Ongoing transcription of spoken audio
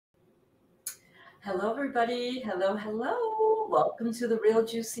Hello, everybody. Hello, hello. Welcome to the Real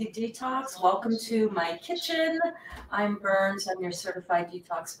Juicy Detox. Welcome to my kitchen. I'm Burns. I'm your certified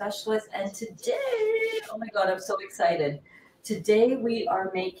detox specialist. And today, oh my God, I'm so excited. Today we are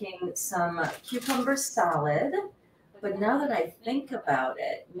making some cucumber salad. But now that I think about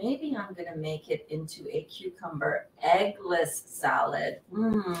it, maybe I'm going to make it into a cucumber eggless salad.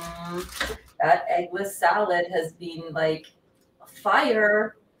 That eggless salad has been like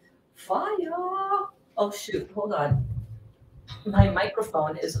fire. Oh, shoot. Hold on. My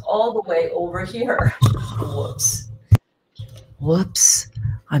microphone is all the way over here. Whoops.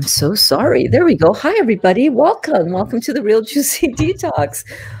 I'm so sorry. There we go. Hi, everybody. Welcome to the Real Juicy Detox.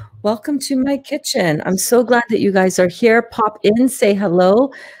 Welcome to my kitchen. I'm so glad that you guys are here. Pop in, say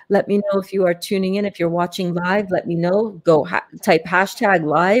hello. Let me know if you are tuning in. If you're watching live, let me know. Go type hashtag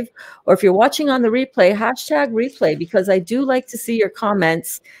live. Or if you're watching on the replay, hashtag replay, because I do like to see your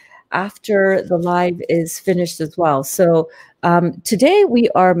comments after the live is finished as well. So today we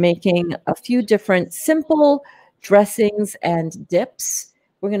are making a few different simple dressings and dips.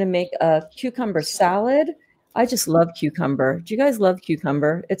 We're going to make a cucumber salad. I just love cucumber. Do you guys love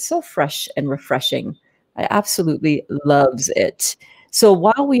cucumber? It's so fresh and refreshing. I absolutely loves it. So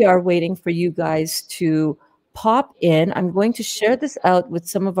while we are waiting for you guys to pop in, I'm going to share this out with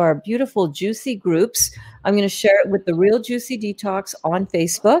some of our beautiful juicy groups. I'm going to share it with the Real Juicy Detox on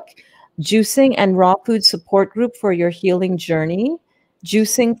Facebook, Juicing and Raw Food Support Group for your healing journey,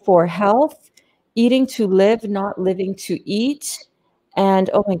 Juicing for Health, Eating to Live, Not Living to Eat, and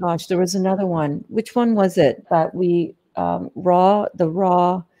oh my gosh, there was another one. Which one was it that we, raw,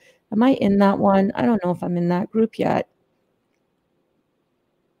 am I in that one? I don't know if I'm in that group yet.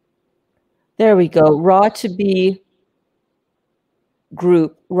 There we go. Raw to Be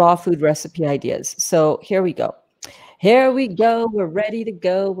group, raw food recipe ideas. So here we go. Here we go. We're ready to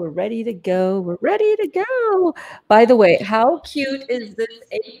go. We're ready to go. We're ready to go. By the way, how cute is this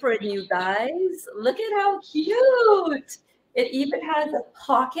apron, you guys? Look at how cute. It even has a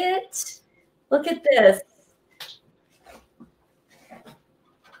pocket. Look at this.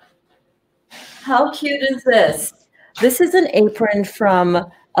 How cute is this? This is an apron from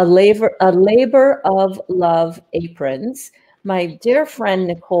a labor of love aprons. My dear friend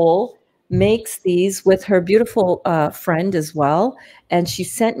Nicole makes these with her beautiful friend as well, and she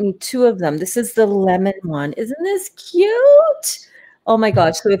sent me two of them. This is the lemon one. Isn't this cute? Oh my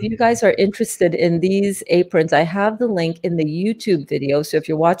gosh. So if you guys are interested in these aprons, I have the link in the YouTube video. So if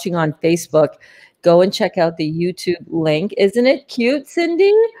you're watching on Facebook, go and check out the YouTube link. Isn't it cute,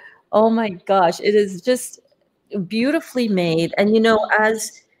 Cindy? Oh my gosh. It is just beautifully made. And you know,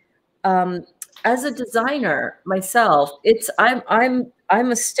 as a designer myself, I'm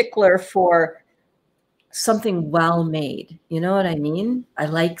a stickler for something well made. You know what I mean? I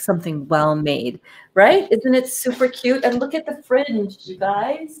like something well made, right? Isn't it super cute? And look at the fringe, you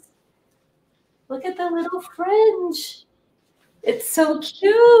guys. Look at the little fringe. It's so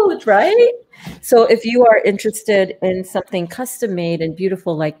cute, right? So if you are interested in something custom made and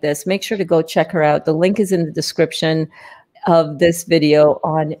beautiful like this, make sure to go check her out. The link is in the description of this video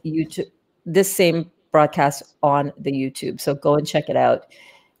on YouTube, this same broadcast on the YouTube. So go and check it out.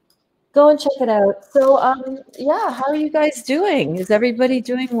 Go and check it out. So yeah, how are you guys doing? Is everybody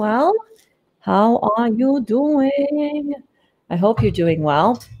doing well? How are you doing? I hope you're doing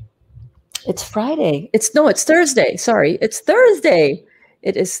well. It's Friday. It's Thursday. Sorry. It's Thursday.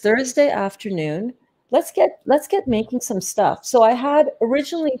 It is Thursday afternoon. Let's get making some stuff. So I had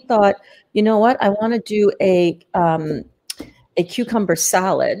originally thought, you know what? I want to do a cucumber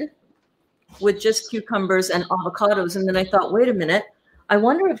salad with just cucumbers and avocados. And then I thought, wait a minute. I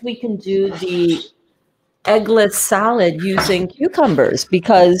wonder if we can do the eggless salad using cucumbers,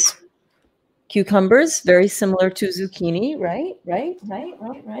 because cucumbers, very similar to zucchini, right?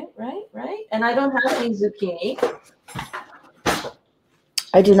 And I don't have any zucchini.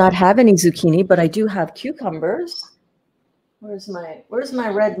 I do not have any zucchini, but I do have cucumbers. Where's my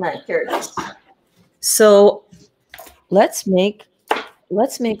red knife? Here it is. So let's make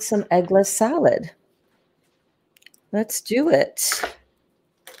some eggless salad. Let's do it.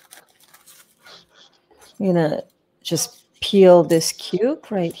 I'm gonna just peel this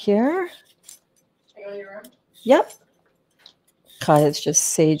cuke right here. Yep. Kaya's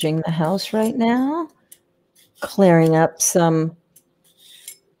just saging the house right now, clearing up some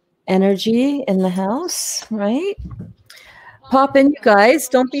energy in the house, right? Pop in, you guys.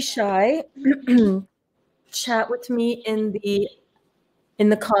 Don't be shy. Chat with me in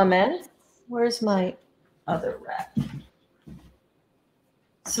the comments. Where's my other wrap?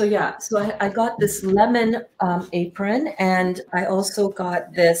 So yeah, so I got this lemon apron, and I also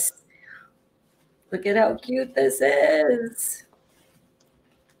got this Look at how cute this is.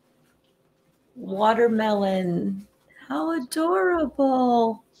 Watermelon. How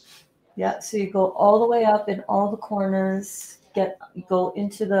adorable. Yeah, so you go all the way up in all the corners, go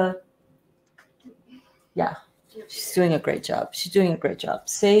into the, yeah, she's doing a great job. She's doing a great job.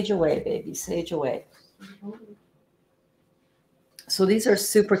 Sage away, baby, sage away. So these are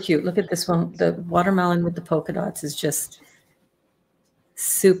super cute. Look at this one. The watermelon with the polka dots is just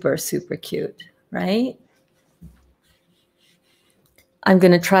super, super cute, right? I'm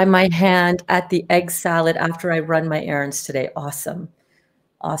going to try my hand at the egg salad after I run my errands today. Awesome.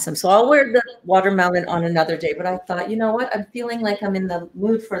 Awesome. So I'll wear the watermelon on another day, but I thought, you know what? I'm feeling like I'm in the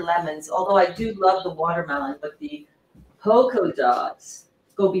mood for lemons, although I do love the watermelon, but the polka dots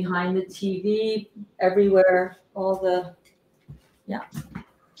go behind the TV everywhere. All the, yeah.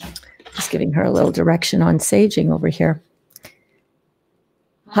 Just giving her a little direction on saging over here.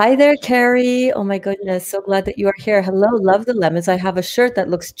 Hi there, Carrie. Oh my goodness. So glad that you are here. Hello. Love the lemons. I have a shirt that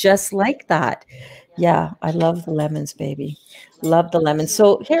looks just like that. Yeah, I love the lemons, baby. Love the lemons.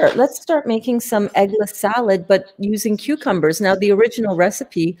 So here, let's start making some eggless salad, but using cucumbers. Now, the original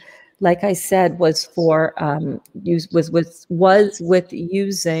recipe, like I said, was for was with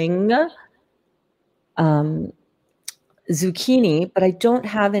using zucchini, but I don't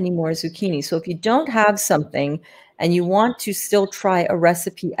have any more zucchini. So if you don't have something and you want to still try a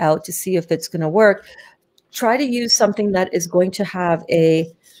recipe out to see if it's going to work, try to use something that is going to have a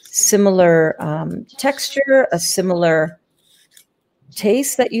similar texture, a similar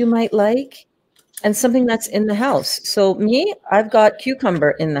taste that you might like, and something that's in the house. So me, I've got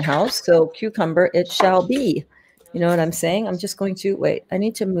cucumber in the house, so cucumber it shall be. You know what I'm saying? I'm just going to, wait, I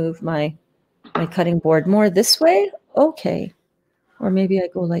need to move my cutting board more this way. Okay. Or maybe I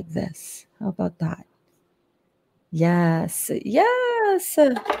go like this. How about that? Yes. Yes.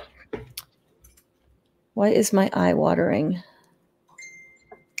 Why is my eye watering?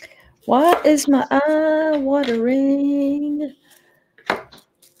 Why is my eye watering?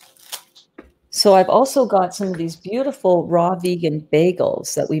 So I've also got some of these beautiful raw vegan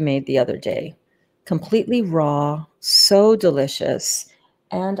bagels that we made the other day. Completely raw, so delicious.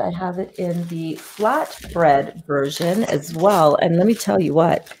 And I have it in the flatbread version as well. And let me tell you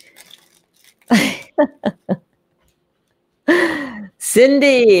what.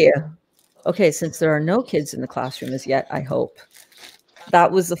 Cindy. Okay, since there are no kids in the classroom as yet, I hope.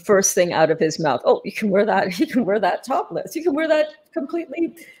 That was the first thing out of his mouth. Oh, you can wear that. You can wear that topless. You can wear that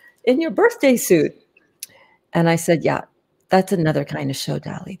completely in your birthday suit. And I said, yeah, that's another kind of show,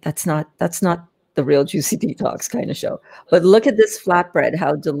 Dali. That's not the real Juicy Detox kind of show. But look at this flatbread,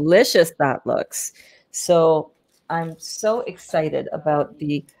 how delicious that looks. So I'm so excited about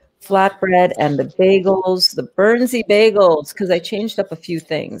the flatbread and the bagels, the Burnsy bagels, because I changed up a few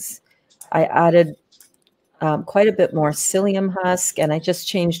things. I added quite a bit more psyllium husk, and I just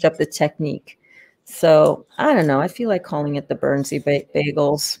changed up the technique. So I don't know. I feel like calling it the Burnsy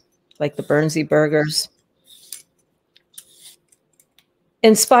bagels, like the Burnsy burgers.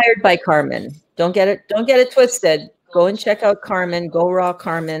 Inspired by Carmen. Don't get it twisted. Go and check out Carmen.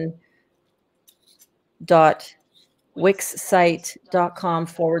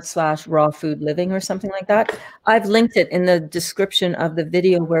 GoRawCarmen.wixsite.com/raw food living or something like that. I've linked it in the description of the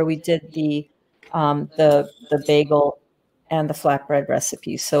video where we did the bagel and the flatbread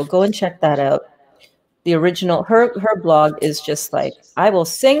recipe. So go and check that out. The original, her blog is just like, I will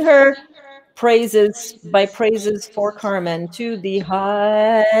sing her praises for Carmen to the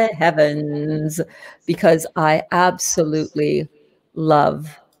high heavens, because I absolutely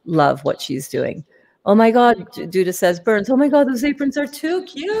love what she's doing. Oh my God, Duda says, Burns, oh my God, those aprons are too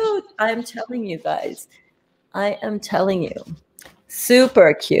cute. I'm telling you guys. I am telling you.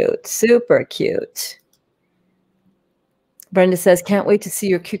 Super cute. Super cute. Brenda says, can't wait to see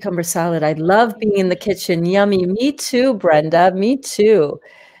your cucumber salad. I love being in the kitchen. Yummy. Me too, Brenda. Me too.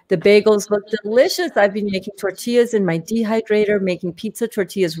 The bagels look delicious. I've been making tortillas in my dehydrator, making pizza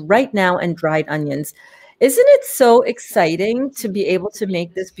tortillas right now, and dried onions. Isn't it so exciting to be able to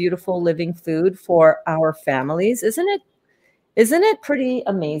make this beautiful living food for our families? Isn't it pretty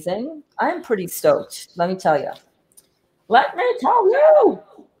amazing? I'm pretty stoked. Let me tell you. Let me tell you.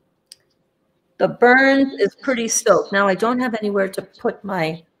 The Burns is pretty stoked. Now I don't have anywhere to put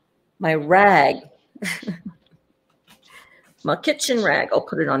my rag. My kitchen rag. I'll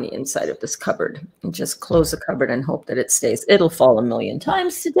put it on the inside of this cupboard and just close the cupboard and hope that it stays. It'll fall a million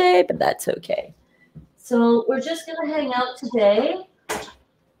times today, but that's okay. So we're just going to hang out today.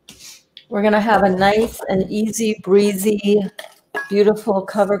 We're going to have a nice and easy, breezy, beautiful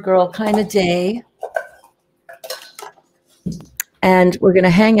cover girl kind of day. And we're going to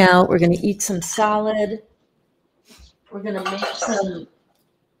hang out. We're going to eat some salad. We're going to make some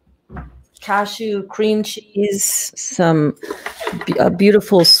cashew cream cheese, some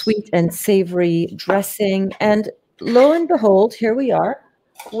beautiful sweet and savory dressing. And lo and behold, here we are.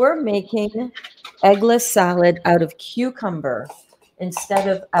 We're making eggless salad out of cucumber instead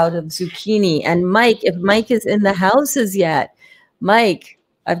of out of zucchini. And Mike, if Mike is in the house as yet, Mike,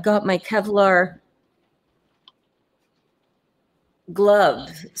 I've got my Kevlar glove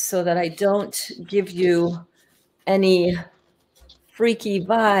so that I don't give you any freaky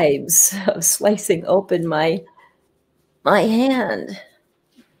vibes of slicing open my hand.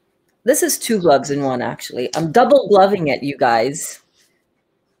 This is 2 gloves in one, actually. I'm double gloving it, you guys.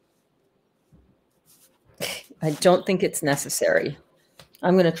 I don't think it's necessary.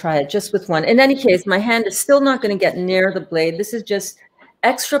 I'm going to try it just with one. In any case, my hand is still not going to get near the blade. This is just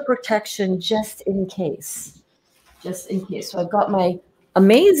extra protection just in case. Just in case. So I've got my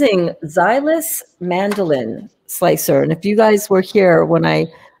amazing Xylus mandolin slicer. And if you guys were here when I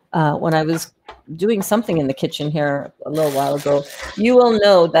was doing something in the kitchen here a little while ago, you will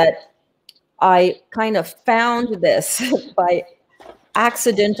know that I kind of found this by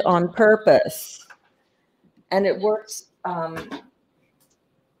accident on purpose. And it works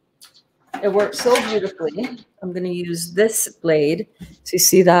so beautifully. I'm going to use this blade. So you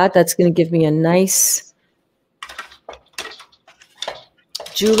see that? That's going to give me a nice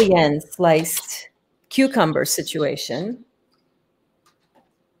julienne sliced cucumber situation.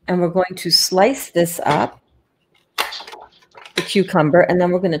 And we're going to slice this up, the cucumber, and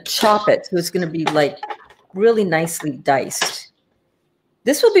then we're going to chop it. So it's going to be like really nicely diced.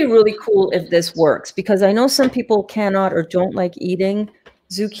 This would be really cool if this works, because I know some people cannot or don't like eating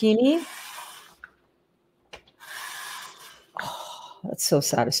zucchini. Oh, that's so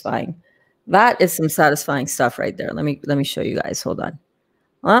satisfying. That is some satisfying stuff right there. Let me show you guys. Hold on.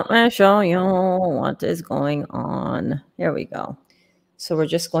 Let me show you what is going on. Here we go. So we're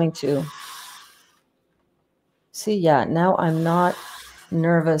just going to see. Yeah, now I'm not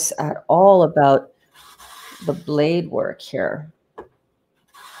nervous at all about the blade work here.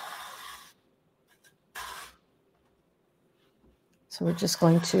 So we're just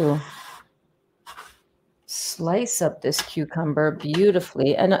going to slice up this cucumber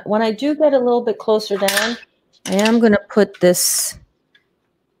beautifully. And when I do get a little bit closer down, I am going to put this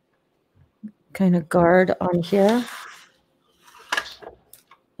kind of guard on here.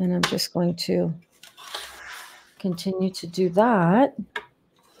 And I'm just going to continue to do that,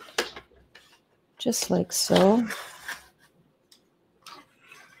 just like so.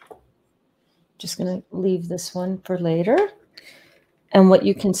 Just going to leave this one for later. And what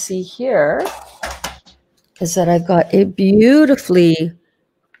you can see here is that I've got a beautifully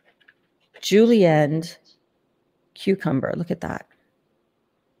julienne cucumber. Look at that.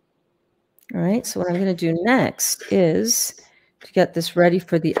 All right, so what I'm going to do next is to get this ready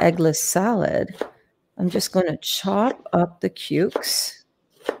for the eggless salad. I'm just going to chop up the cukes,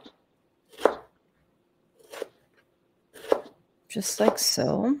 just like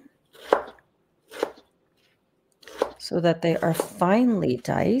so, so that they are finely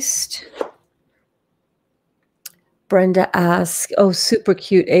diced. Brenda asks, oh, super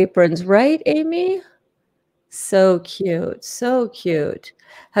cute aprons, right, Amy? So cute, so cute.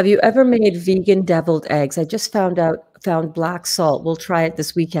 Have you ever made vegan deviled eggs? I just found black salt. We'll try it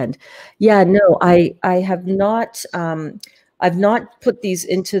this weekend. Yeah, no, I have not. I've not put these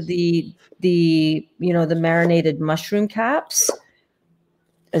into the the marinated mushroom caps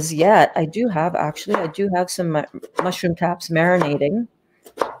as yet. I do have some mushroom caps marinating.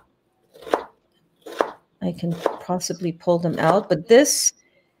 I can possibly pull them out, but this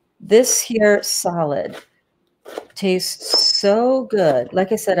here salad tastes so good.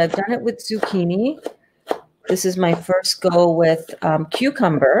 Like I said, I've done it with zucchini. This is my first go with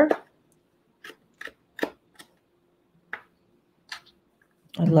cucumber.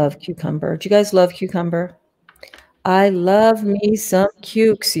 I love cucumber. Do you guys love cucumber? I love me some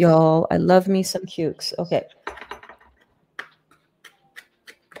cukes, y'all. I love me some cukes. Okay.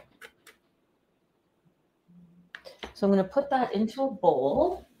 So I'm going to put that into a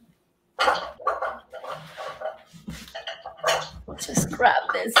bowl. Let's just grab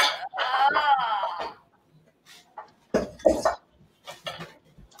this.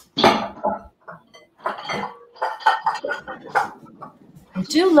 I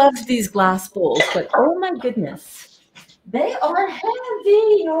do love these glass bowls, but oh my goodness, they are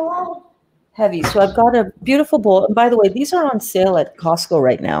heavy, y'all. Heavy. So I've got a beautiful bowl. And by the way, these are on sale at Costco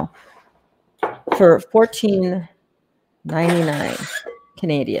right now for $14.99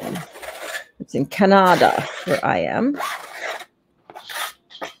 Canadian. It's in Canada where I am.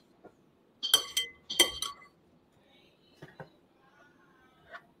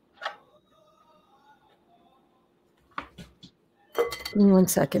 Give me 1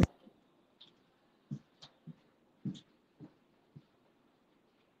 second.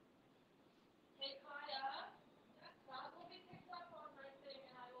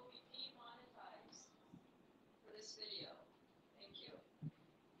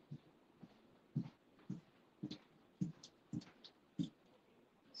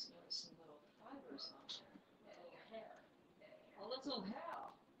 Little hair.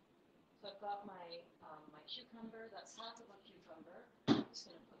 So I've got my cucumber. That's half of a cucumber. I'm just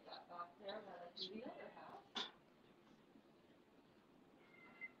going to put that back there while I do the other half.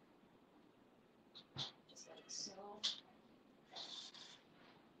 Just like so.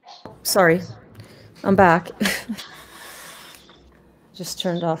 Sorry, I'm back. Just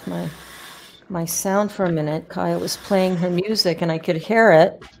turned off my sound for a minute. Kaya was playing her music and I could hear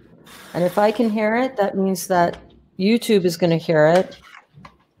it. And if I can hear it, that means that YouTube is going to hear it.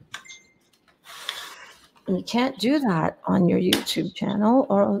 And you can't do that on your YouTube channel,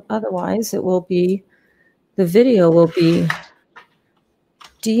 or otherwise it will be, the video will be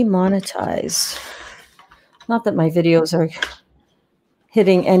demonetized. Not that my videos are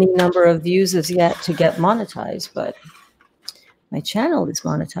hitting any number of views as yet to get monetized, but my channel is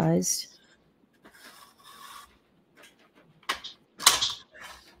monetized.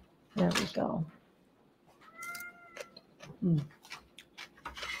 There we go.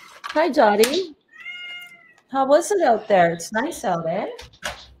 Hi, Dottie. How was it out there? It's nice out, eh?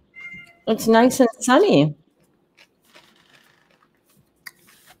 It's nice and sunny.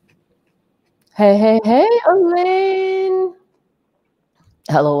 Hey, hey, hey, Elaine.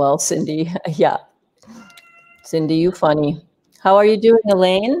 LOL, Cindy. Yeah. Cindy, you funny. How are you doing,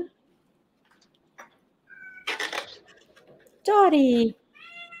 Elaine? Dottie.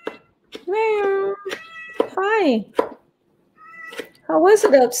 Hi. How was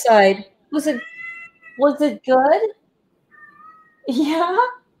it outside? Was it good? Yeah.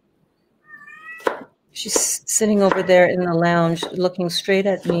 She's sitting over there in the lounge, looking straight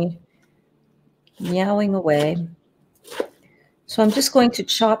at me, meowing away. So I'm just going to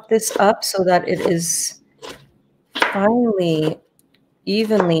chop this up so that it is finely,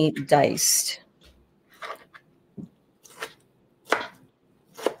 evenly diced.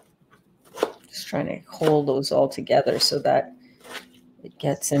 Just trying to hold those all together so that it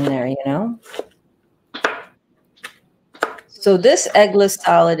gets in there, you know? So this eggless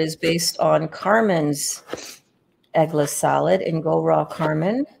salad is based on Carmen's eggless salad in Go Raw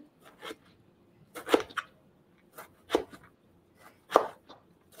Carmen.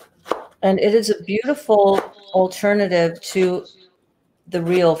 And it is a beautiful alternative to the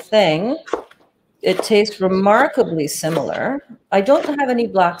real thing. It tastes remarkably similar. I don't have any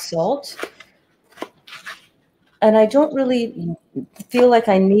black salt. And I don't really feel like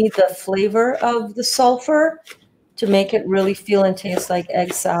I need the flavor of the sulfur to make it really feel and taste like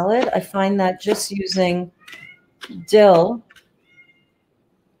egg salad. I find that just using dill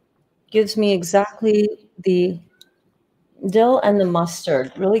gives me exactly the dill, and the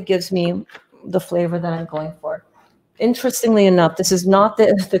mustard really gives me the flavor that I'm going for. Interestingly enough, this is not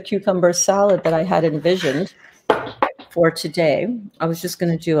the cucumber salad that I had envisioned for today. I was just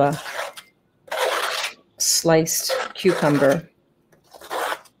going to do a sliced cucumber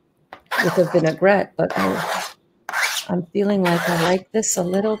with a vinaigrette, but I'm feeling like I like this a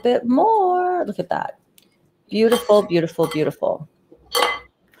little bit more. Look at that. Beautiful, beautiful, beautiful.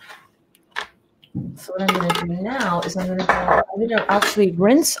 So what I'm going to do now is I'm going to actually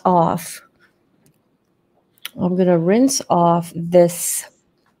rinse off. I'm going to rinse off this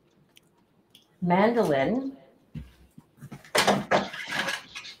mandolin.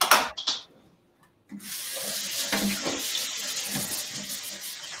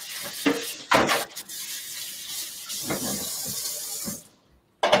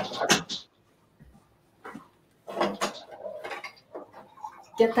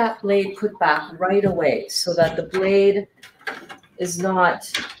 Get that blade put back right away so that the blade is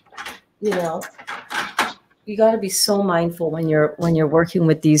not, you know, you got to be so mindful when you're working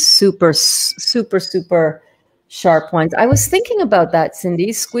with these super sharp ones. I was thinking about that,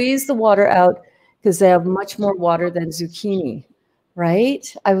 Cindy. Squeeze the water out because they have much more water than zucchini,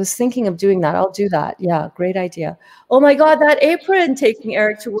 right? I was thinking of doing that. I'll do that. Yeah, great idea. Oh my God, that apron taking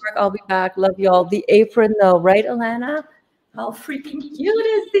Eric to work. I'll be back. Love y'all. The apron though, right, Alana? How freaking cute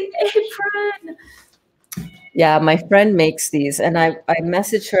is the apron? Yeah, my friend makes these, and I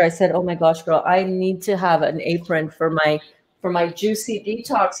messaged her. I said, "Oh my gosh, girl, I need to have an apron for my juicy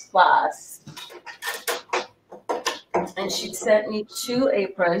detox class." And she sent me 2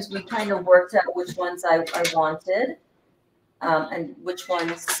 aprons. We kind of worked out which ones I wanted, and which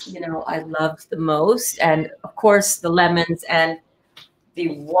ones, you know, I loved the most. And of course, the lemons and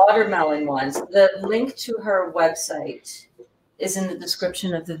the watermelon ones. The link to her website is in the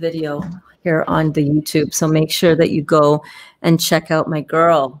description of the video here on the YouTube. So make sure that you go and check out my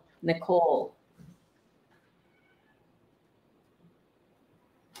girl, Nicole.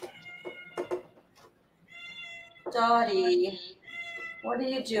 Dottie, what are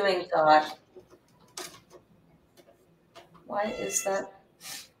you doing, Dot? Why is that?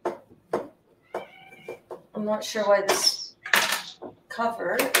 I'm not sure why this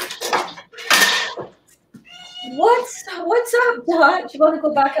cover. What's up, Dot? You want to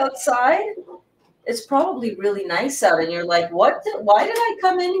go back outside? It's probably really nice out, and you're like, why did I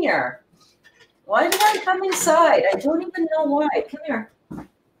come in here? Why did I come inside? I don't even know why. Come here.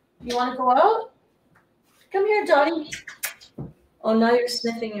 You want to go out? Come here, Dottie. Oh, now you're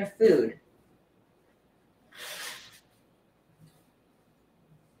sniffing your food.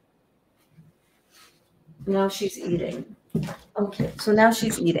 Now she's eating. Okay, so now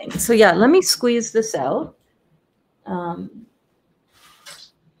she's eating. So yeah, let me squeeze this out.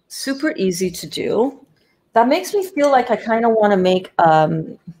 Super easy to do. That makes me feel like I kind of want to make,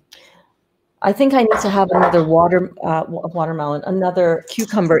 I think I need to have another watermelon, another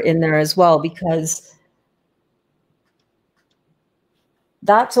cucumber in there as well, because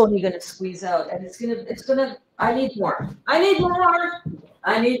that's only going to squeeze out, and it's gonna, I need more. I need more.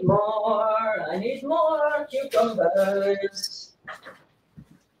 I need more. I need more cucumbers.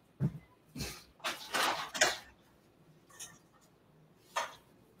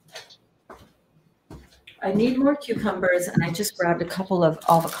 I need more cucumbers, and I just grabbed a couple of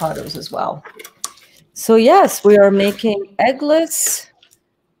avocados as well. So yes, we are making eggless,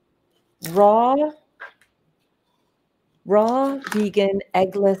 raw vegan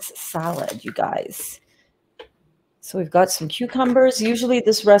eggless salad, you guys. So we've got some cucumbers. Usually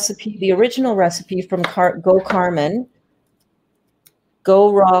this recipe, the original recipe from Go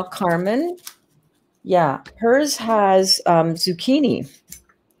Raw Carmen. Yeah, hers has zucchini.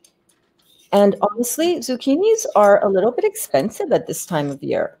 And honestly, zucchinis are a little bit expensive at this time of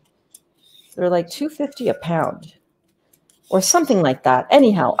year. They're like $2.50 a pound or something like that.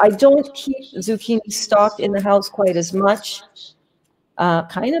 Anyhow, I don't keep zucchini stocked in the house quite as much,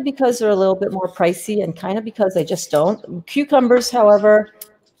 kind of because they're a little bit more pricey and kind of because I just don't. Cucumbers, however,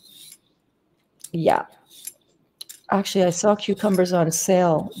 yeah. Actually, I saw cucumbers on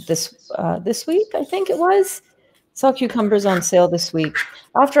sale this week, I think it was. Saw cucumbers on sale this week.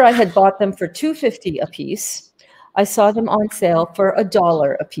 After I had bought them for $2.50 a piece, I saw them on sale for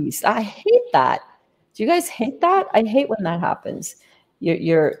 $1 a piece. I hate that. Do you guys hate that? I hate when that happens.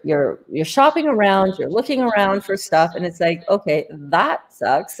 You're shopping around, you're looking around for stuff, and it's like, okay, that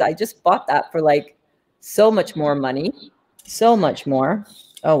sucks. I just bought that for like so much more money, so much more.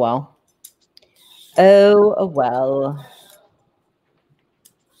 Oh well. Oh well.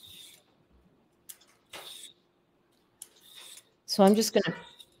 So I'm just going to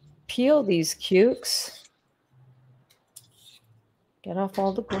peel these cukes, get off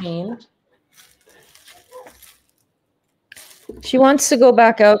all the green. She wants to go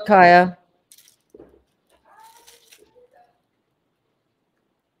back out, Kaya.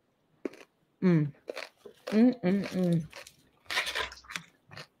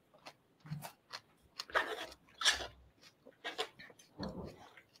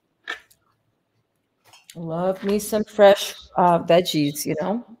 Love me some fresh veggies, you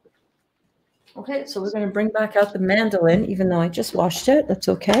know. Okay, so we're going to bring back out the mandolin, even though I just washed it. That's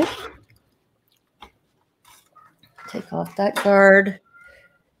okay. Take off that guard.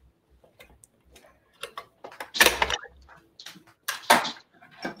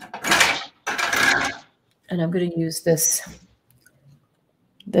 And I'm going to use this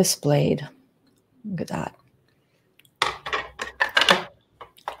blade. Look at that.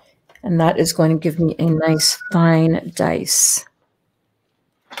 And that is going to give me a nice fine dice.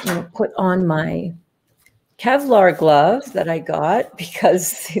 I'm going to put on my Kevlar gloves that I got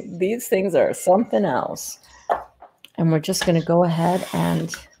because these things are something else. And we're just going to go ahead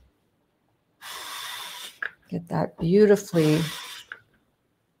and get that beautifully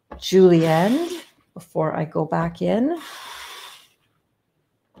julienned before I go back in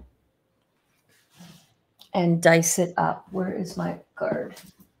and dice it up. Where is my guard?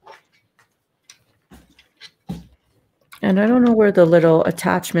 And I don't know where the little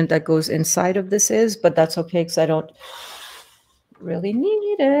attachment that goes inside of this is, but that's okay because I don't really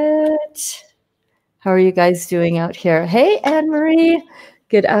need it. How are you guys doing out here? Hey, Anne-Marie.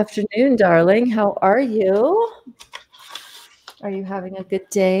 Good afternoon, darling. How are you? Are you having a good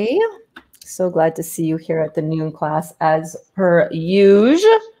day? So glad to see you here at the noon class as per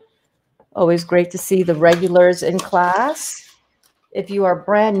usual. Always great to see the regulars in class. If you are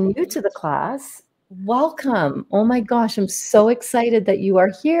brand new to the class, welcome. Oh my gosh, I'm so excited that you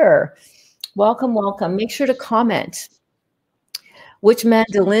are here. Welcome, welcome. Make sure to comment. Which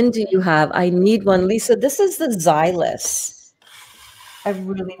mandolin do you have? I need one. Lisa, this is the Xylus. I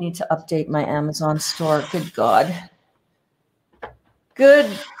really need to update my Amazon store. Good God. Good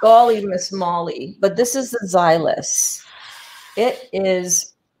golly, Miss Molly. But this is the Xylus. It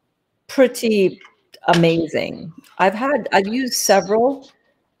is pretty amazing. I've used several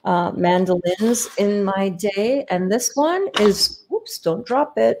mandolins in my day, and this one is, oops, don't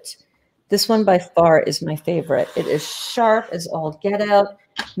drop it. This one by far is my favorite. It is sharp as all get out.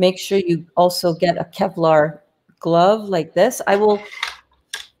 Make sure you also get a Kevlar glove like this. I will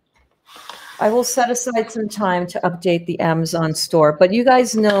set aside some time to update the Amazon store, but you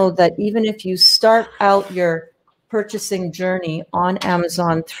guys know that even if you start out your purchasing journey on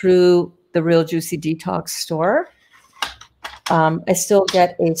Amazon through the Real Juicy Detox store, I still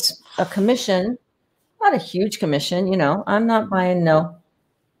get a commission, not a huge commission, you know, I'm not buying no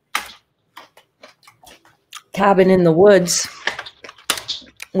cabin in the woods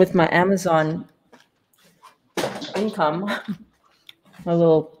with my Amazon income, a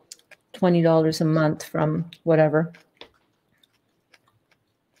little $20 a month from whatever.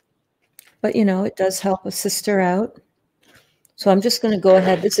 But, you know, it does help a sister out. So I'm just going to go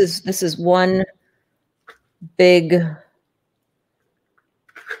ahead. This is one big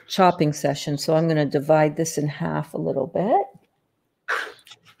chopping session. So I'm going to divide this in half a little bit.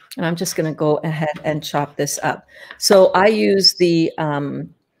 And I'm just going to go ahead and chop this up. So I use the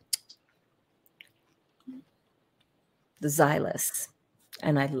Xylus,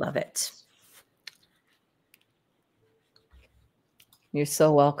 and I love it. You're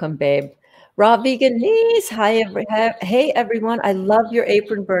so welcome, babe. Raw Veganese. Hi, hey, everyone. I love your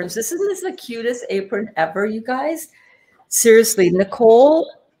apron burns. This is the cutest apron ever, you guys. Seriously, Nicole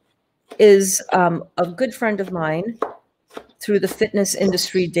is a good friend of mine through the fitness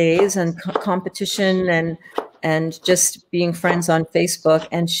industry days and competition and just being friends on Facebook.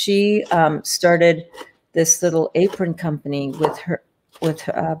 And she started this little apron company with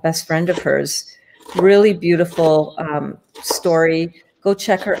a best friend of hers. Really beautiful story. Go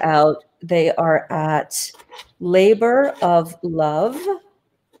check her out. They are at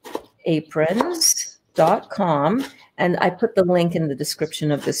laborofloveaprons.com. And I put the link in the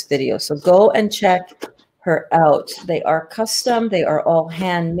description of this video. So go and check her out. They are custom. They are all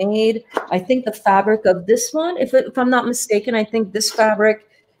handmade. I think the fabric of this one, if I'm not mistaken, I think this fabric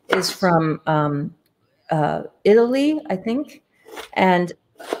is from Italy, I think. And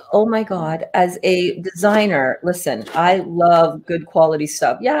oh my God, as a designer, listen, I love good quality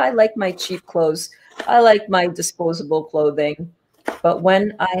stuff. Yeah, I like my cheap clothes. I like my disposable clothing. But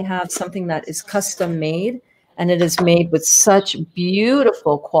when I have something that is custom made and it is made with such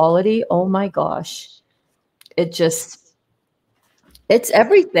beautiful quality, oh my gosh, it's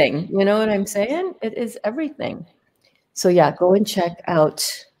everything. You know what I'm saying? It is everything. So yeah, go and check out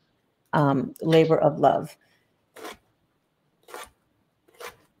Labor of Love.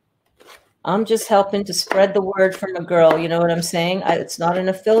 I'm just helping to spread the word from a girl. You know what I'm saying? It's not an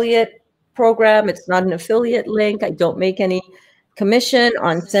affiliate program. It's not an affiliate link. I don't make any commission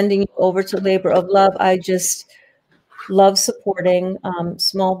on sending you over to Labor of Love. I just love supporting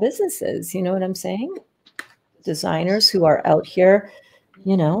small businesses. You know what I'm saying? Designers who are out here,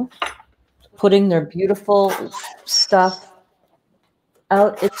 you know, putting their beautiful stuff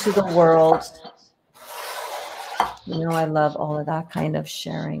out into the world. You know, I love all of that kind of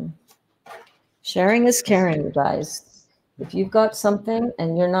sharing. Sharing is caring, you guys. If you've got something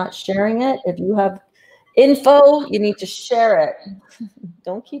and you're not sharing it, if you have info, you need to share it.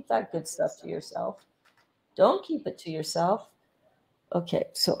 Don't keep that good stuff to yourself. Don't keep it to yourself. Okay,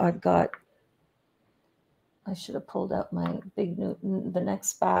 so I should have pulled out my Big Newton, the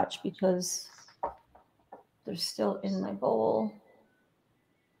next batch, because they're still in my bowl.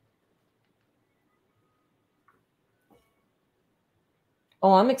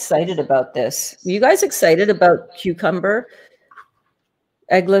 Oh, I'm excited about this. Are you guys excited about cucumber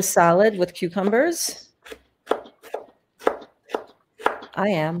eggless salad with cucumbers? I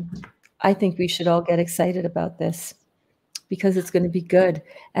am. I think we should all get excited about this because it's going to be good.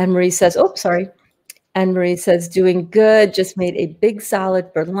 Anne Marie says, oh, sorry. Anne Marie says, doing good. Just made a big salad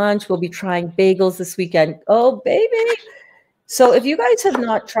for lunch. We'll be trying bagels this weekend. Oh, baby. So if you guys have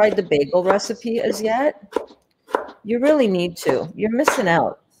not tried the bagel recipe as yet, you really need to. You're missing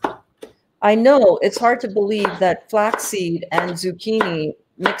out. I know it's hard to believe that flaxseed and zucchini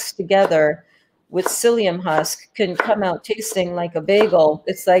mixed together with psyllium husk can come out tasting like a bagel.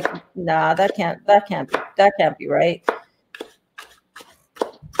 It's like, nah, that can't be right.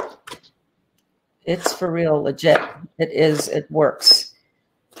 It's for real legit. It is. It works.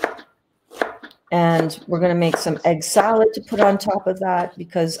 And we're going to make some egg salad to put on top of that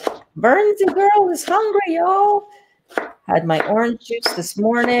because Burnsy girl is hungry, y'all. Had my orange juice this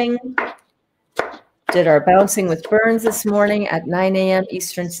morning. Did our bouncing with Burns this morning at 9 a.m.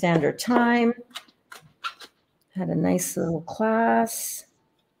 Eastern Standard Time. Had a nice little class.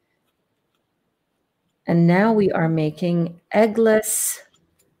 And now we are making eggless,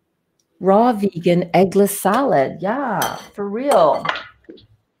 raw vegan eggless salad. Yeah, for real.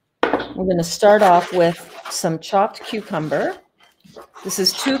 We're going to start off with some chopped cucumber. This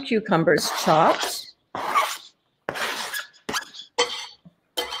is 2 cucumbers chopped.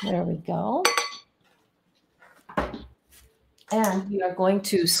 There we go. And we are going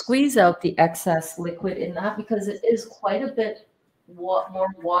to squeeze out the excess liquid in that because it is quite a bit more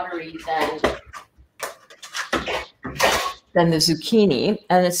watery than the zucchini.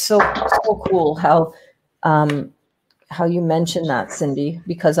 And it's so cool how you mentioned that, Cindy,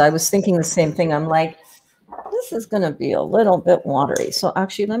 because I was thinking the same thing. I'm like, this is going to be a little bit watery. So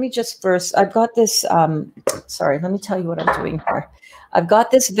actually, let me just first, I've got this, sorry, let me tell you what I'm doing here. I've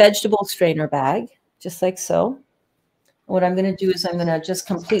got this vegetable strainer bag, just like so. What I'm going to do is I'm going to just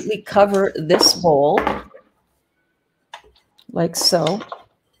completely cover this bowl, like so.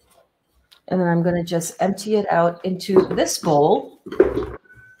 And then I'm going to just empty it out into this bowl,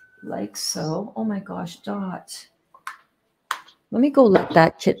 like so. Oh my gosh, Dot. Let me go let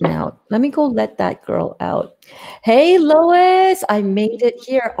that kitten out. Let me go let that girl out. Hey, Lois, I made it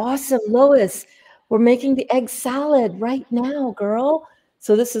here. Awesome, Lois. We're making the egg salad right now, girl.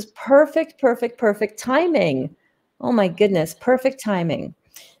 So this is perfect timing. Oh my goodness, perfect timing.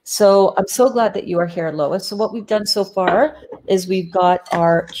 So I'm so glad that you are here, Lois. So what we've done so far is we've got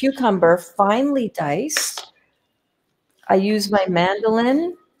our cucumber finely diced. I use my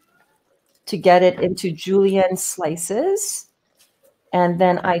mandolin to get it into julienne slices. And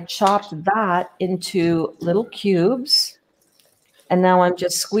then I chopped that into little cubes. And now I'm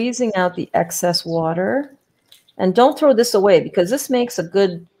just squeezing out the excess water. And don't throw this away because this makes a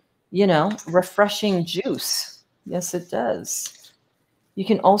good, refreshing juice. Yes, it does. You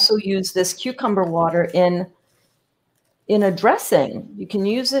can also use this cucumber water in a dressing. You can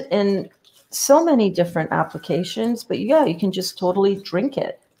use it in so many different applications. But yeah, you can just totally drink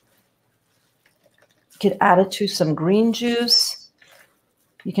it. You could add it to some green juice.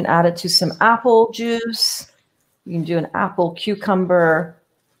 You can add it to some apple juice. You can do an apple, cucumber,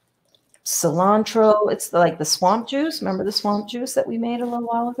 cilantro. It's like the swamp juice. Remember the swamp juice that we made a little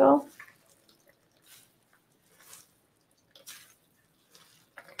while ago?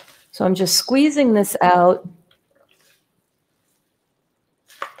 So I'm just squeezing this out,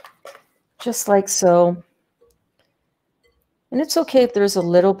 just like so. And it's okay if there's a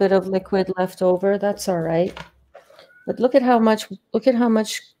little bit of liquid left over. That's all right. But look at how much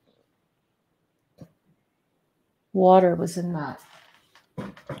water was in that.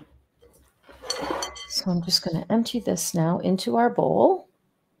 So I'm just going to empty this now into our bowl.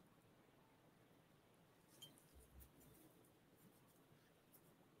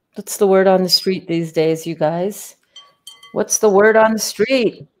 What's the word on the street these days, you guys? What's the word on the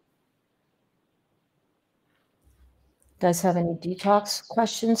street? You guys have any detox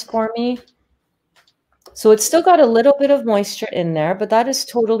questions for me? So it's still got a little bit of moisture in there, but that is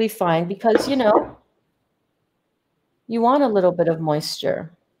totally fine because, you want a little bit of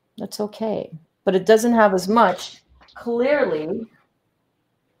moisture. That's okay. But it doesn't have as much, clearly,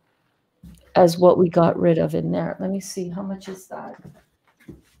 as what we got rid of in there. Let me see. How much is that?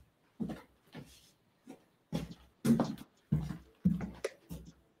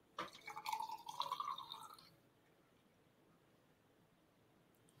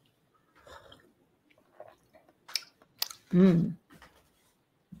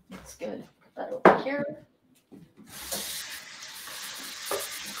 That's good. Put that over here.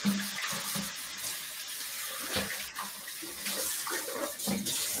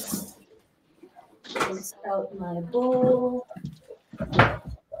 Close out my bowl.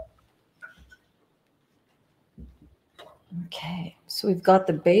 Okay, so we've got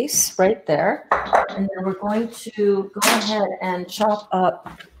the base right there. And then we're going to go ahead and chop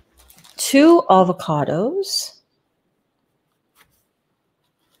up 2 avocados.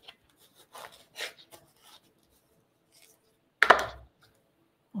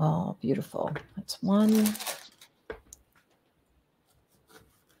 Oh, beautiful. That's 1.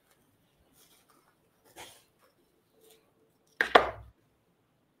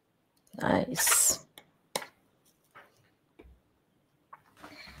 Nice.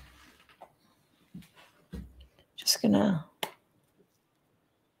 Just gonna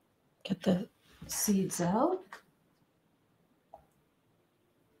get the seeds out.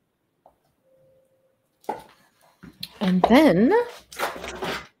 And then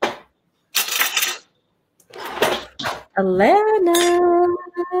Alana,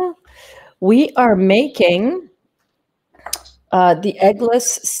 we are making the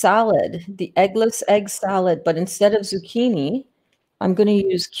eggless salad, the eggless egg salad, but instead of zucchini, I'm going to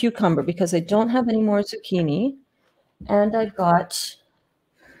use cucumber because I don't have any more zucchini, and I got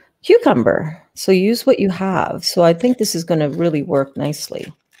cucumber. So use what you have. So I think this is going to really work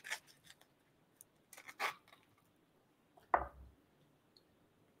nicely.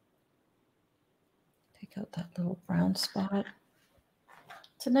 Take out that little brown spot.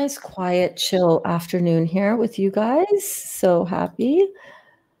 It's a nice, quiet, chill afternoon here with you guys. So happy.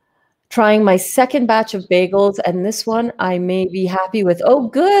 Trying my second batch of bagels, and this one I may be happy with. Oh,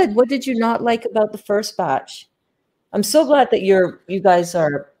 good. What did you not like about the first batch? I'm so glad that you guys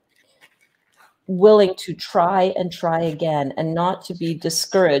are willing to try and try again and not to be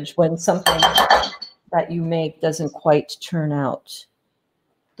discouraged when something that you make doesn't quite turn out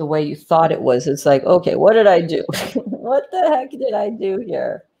the way you thought it was. It's like, okay, what did I do? What the heck did I do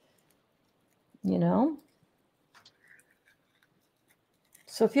here? You know?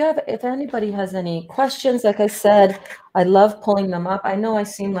 So if anybody has any questions, like I said, I love pulling them up. I know I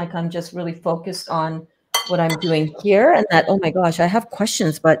seem like I'm just really focused on what I'm doing here and that, oh my gosh, I have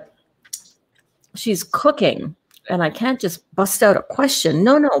questions, but she's cooking and I can't just bust out a question.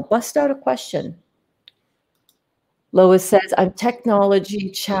 No, bust out a question. Lois says, I'm technology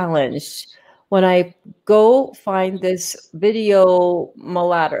challenged. When I go find this video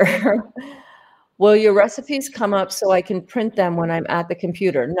malatter, will your recipes come up so I can print them when I'm at the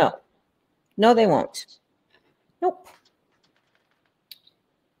computer? No. No, they won't. Nope.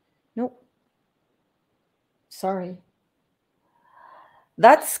 Nope. Sorry.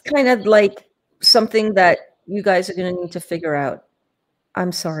 That's kind of like something that you guys are going to need to figure out.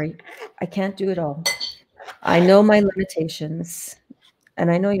 I'm sorry. I can't do it all. I know my limitations, and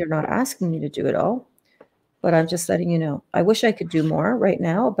I know you're not asking me to do it all, but I'm just letting you know. I wish I could do more right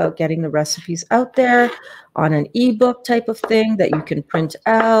now about getting the recipes out there on an ebook type of thing that you can print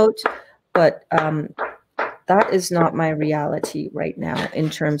out, but that is not my reality right now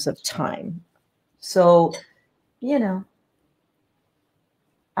in terms of time. So, you know,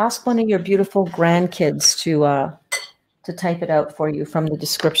 ask one of your beautiful grandkids to type it out for you from the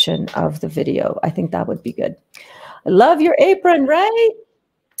description of the video. I think that would be good. I love your apron, right?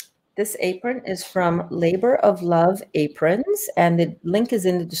 This apron is from Labor of Love Aprons, and the link is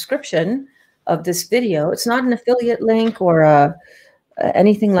in the description of this video. It's not an affiliate link or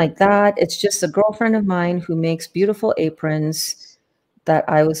anything like that. It's just a girlfriend of mine who makes beautiful aprons that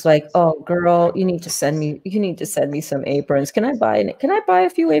I was like, oh, girl, you need to send me some aprons. Can I buy a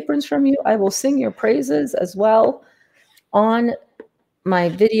few aprons from you? I will sing your praises as well on my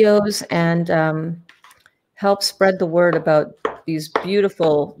videos and help spread the word about these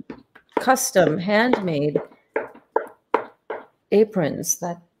beautiful custom handmade aprons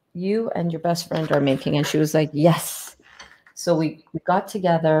that you and your best friend are making. And she was like, yes. So we got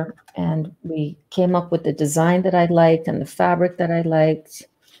together and we came up with the design that I liked and the fabric that I liked.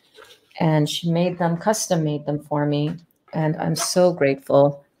 And she custom made them for me. And I'm so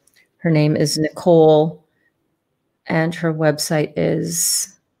grateful. Her name is Nicole. And her website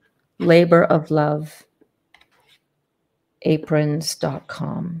is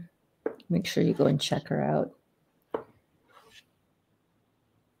laborofloveaprons.com. Make sure you go and check her out.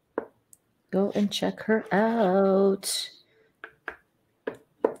 Go and check her out.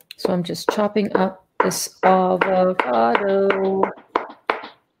 So I'm just chopping up this avocado.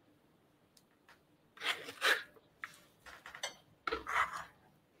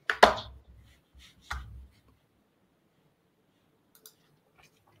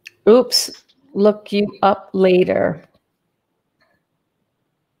 Oops, look you up later.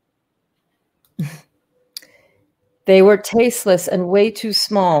 They were tasteless and way too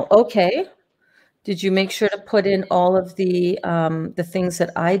small. Okay. Did you make sure to put in all of the things that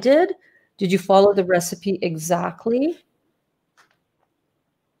I did? Did you follow the recipe exactly?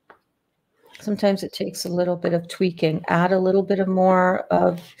 Sometimes it takes a little bit of tweaking. Add a little bit of more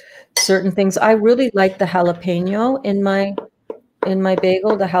of certain things. I really like the jalapeno in my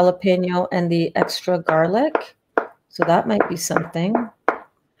bagel, the jalapeno and the extra garlic. So that might be something.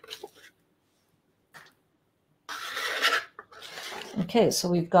 Okay, so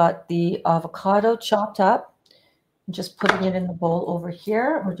we've got the avocado chopped up. I'm just putting it in the bowl over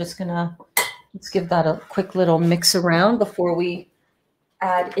here. We're just gonna, let's give that a quick little mix around before we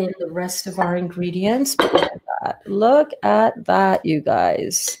add in the rest of our ingredients. But look at that, you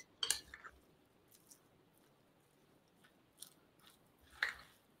guys.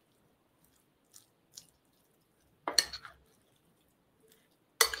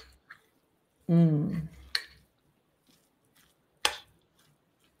 Mm.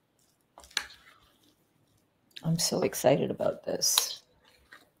 I'm so excited about this.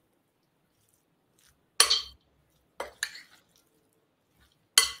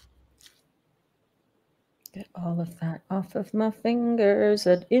 Get all of that off of my fingers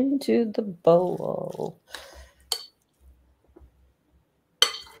and into the bowl.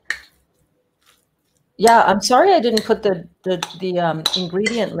 Yeah, I'm sorry I didn't put the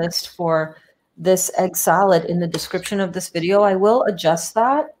ingredient list for this egg salad in the description of this video. I will adjust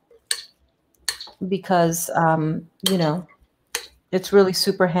that because, you know, it's really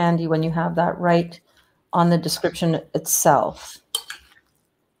super handy when you have that right on the description itself.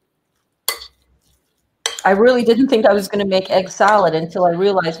 I really didn't think I was going to make egg salad until I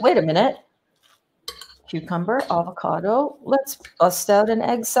realized, wait a minute, cucumber, avocado. Let's bust out an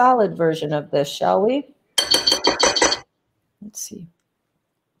egg salad version of this, shall we? Let's see.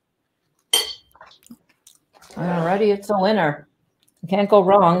 Alrighty, it's a winner. You can't go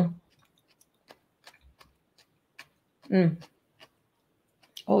wrong.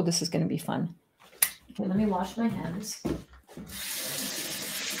 Oh, this is going to be fun. Okay, let me wash my hands.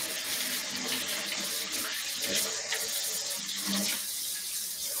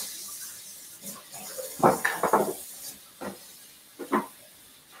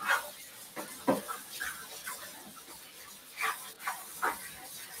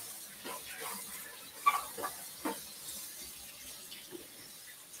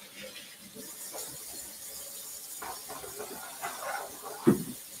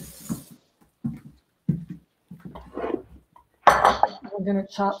 We're going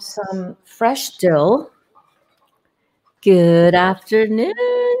to chop some fresh dill. Good afternoon,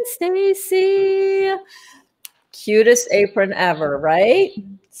 Stacy. Cutest apron ever, right?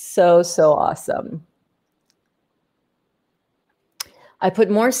 So, so awesome. I put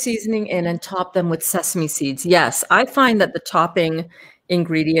more seasoning in and top them with sesame seeds. Yes, I find that the topping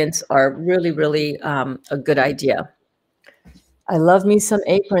ingredients are really, really a good idea. I love me some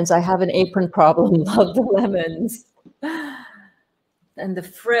aprons. I have an apron problem. Love the lemons. And the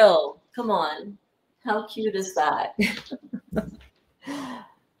frill. Come on. How cute is that?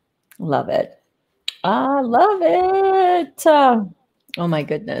 Love it. I love it. Oh my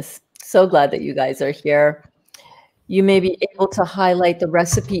goodness. So glad that you guys are here. You may be able to highlight the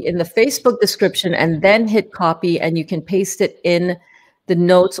recipe in the Facebook description and then hit copy, and you can paste it in the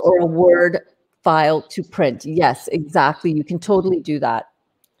notes or a Word file to print. Yes, exactly. You can totally do that.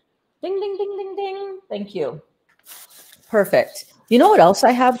 Ding, ding, ding, ding, ding. Thank you. Perfect. You know what else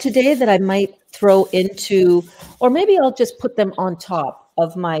I have today that I might throw into, or maybe I'll just put them on top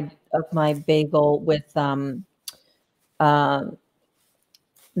of my bagel with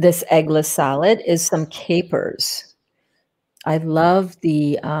this eggless salad is some capers. I love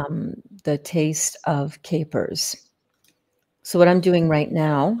the taste of capers. So what I'm doing right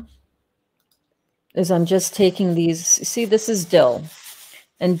now is I'm just taking these. See, this is dill,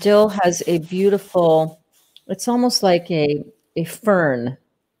 and dill has a beautiful. It's almost like a fern.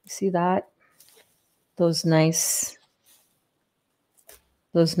 See that? Those nice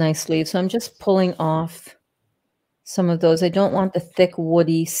leaves. So I'm just pulling off some of those. I don't want the thick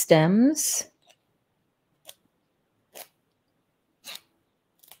woody stems.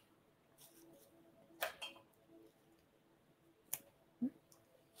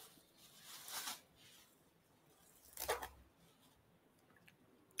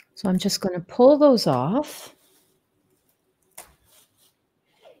 So I'm just going to pull those off.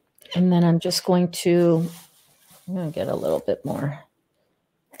 And then I'm just going to get a little bit more.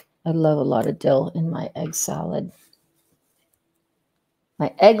 I love a lot of dill in my egg salad.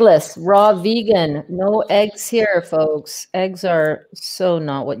 My eggless, raw vegan, no eggs here, folks. Eggs are so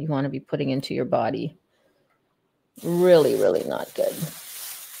not what you want to be putting into your body. Really, really not good.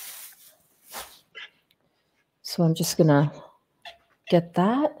 So I'm just going to get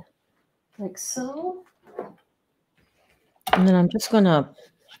that like so. And then I'm just going to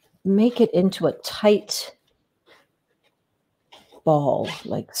make it into a tight ball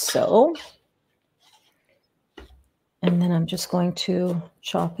like so. And then I'm just going to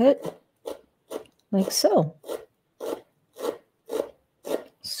chop it like so.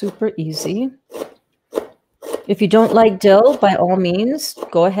 Super easy. If you don't like dill, by all means,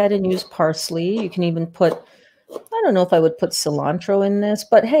 go ahead and use parsley. You can even put, I don't know if I would put cilantro in this,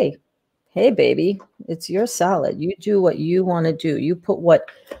 but hey, baby, it's your salad. You do what you want to do. You put what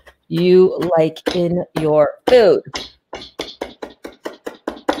you like in your food.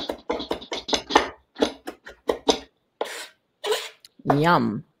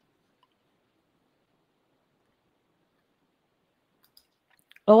 Yum.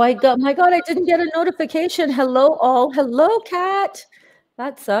 Oh, my God, I didn't get a notification. Hello, all. Hello, Kat.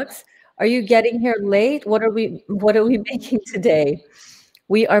 That sucks. Are you getting here late? What are we making today?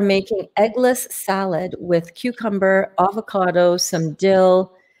 We are making eggless salad with cucumber, avocado, some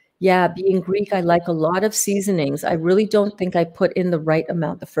dill. Yeah, being Greek, I like a lot of seasonings. I really don't think I put in the right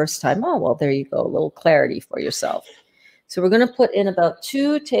amount the first time. Oh, well, there you go. A little clarity for yourself. So we're going to put in about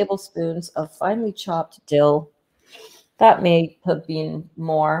 2 tablespoons of finely chopped dill. That may have been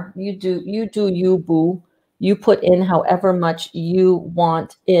more. You, boo. You put in however much you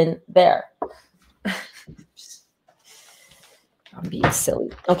want in there. I'm being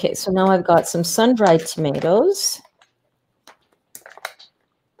silly. Okay, so now I've got some sun-dried tomatoes.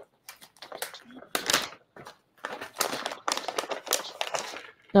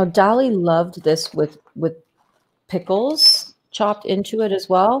 Now, Dolly loved this with pickles chopped into it as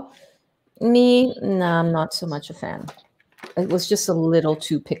well. Me, nah, I'm not so much a fan. It was just a little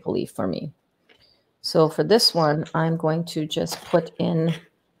too pickly for me. So for this one, I'm going to just put in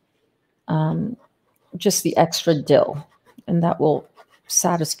just the extra dill, and that will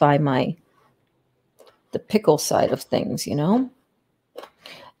satisfy the pickle side of things, you know?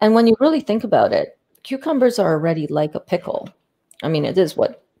 And when you really think about it, cucumbers are already like a pickle. I mean, it is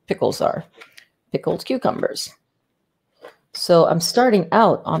what pickles are, pickled cucumbers. So I'm starting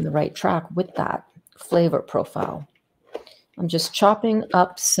out on the right track with that flavor profile. I'm just chopping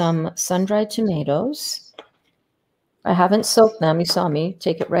up some sun-dried tomatoes. I haven't soaked them. You saw me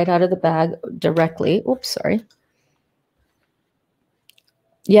take it right out of the bag directly. Oops, sorry.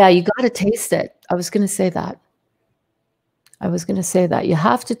 Yeah, you got to taste it. I was going to say that. You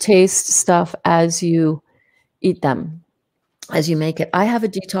have to taste stuff as you eat them, as you make it. I have a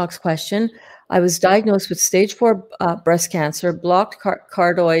detox question. I was diagnosed with stage 4 breast cancer, blocked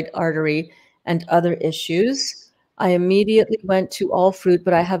carotid artery, and other issues. I immediately went to all fruit,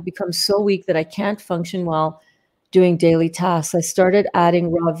 but I have become so weak that I can't function well doing daily tasks. I started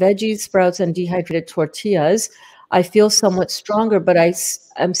adding raw veggies, sprouts, and dehydrated tortillas. I feel somewhat stronger, but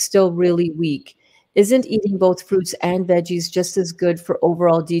I'm still really weak. Isn't eating both fruits and veggies just as good for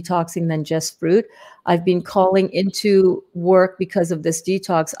overall detoxing than just fruit? I've been calling into work because of this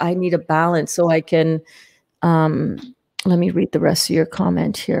detox. I need a balance so I can, let me read the rest of your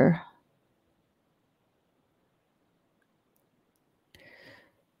comment here.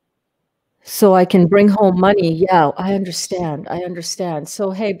 So I can bring home money. Yeah, I understand.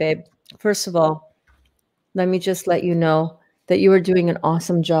 So, hey, babe, first of all, let me just let you know that you are doing an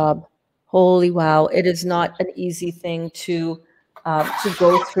awesome job. Holy wow. It is not an easy thing to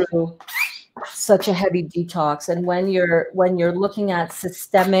go through such a heavy detox. And when you're looking at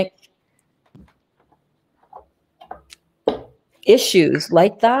systemic issues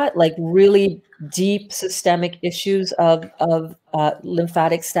like that, like really deep systemic issues of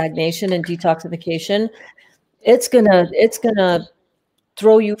lymphatic stagnation and detoxification, it's gonna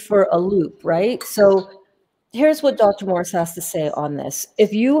throw you for a loop, right? So here's what Dr. Morris has to say on this.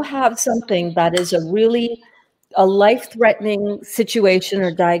 If you have something that is a life-threatening situation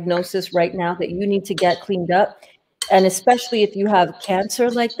or diagnosis right now that you need to get cleaned up, and especially if you have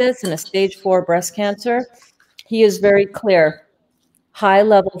cancer like this and a stage 4 breast cancer, he is very clear.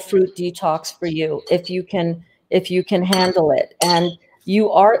 High-level fruit detox for you if you can handle it. And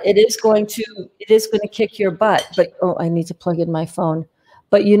it is going to kick your butt. But oh, I need to plug in my phone.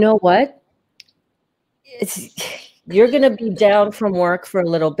 But you know what? You're going to be down from work for a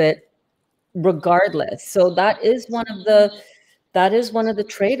little bit regardless. So that is one of the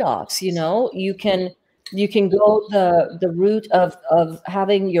trade-offs, you know. You can go the route of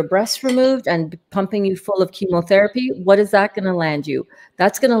having your breasts removed and pumping you full of chemotherapy. What is that going to land you?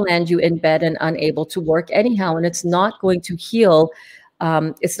 That's going to land you in bed and unable to work anyhow, and it's not going to heal.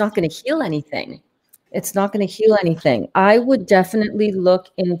 It's not going to heal anything. I would definitely look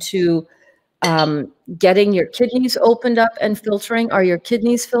into getting your kidneys opened up and filtering. Are your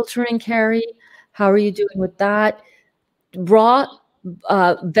kidneys filtering, Carrie? How are you doing with that? Raw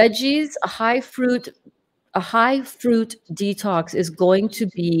veggies, a high fruit detox is going to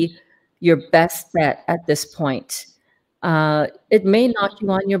be your best bet at this point. It may knock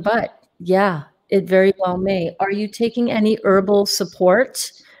you on your butt. Yeah, it very well may. Are you taking any herbal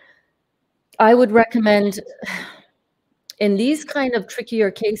support? I would recommend in these kind of trickier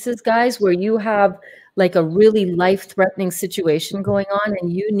cases, guys, where you have like a really life-threatening situation going on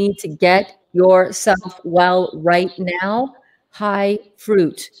and you need to get yourself well right now, high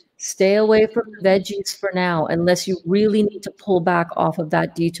fruit. Stay away from the veggies for now, unless you really need to pull back off of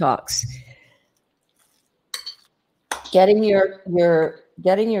that detox. Getting your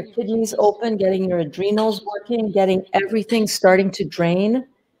kidneys open, getting your adrenals working, getting everything starting to drain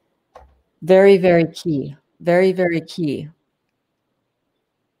Very, very key. Very, very key.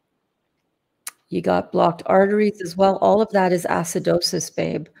 You got blocked arteries as well. All of that is acidosis,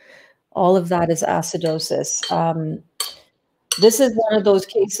 babe. All of that is acidosis. This is one of those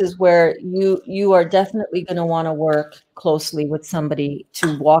cases where you are definitely going to want to work closely with somebody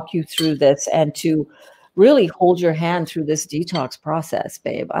to walk you through this and to really hold your hand through this detox process,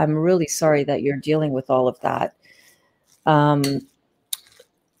 babe. I'm really sorry that you're dealing with all of that.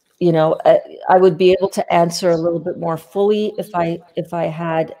 You know, I would be able to answer a little bit more fully if I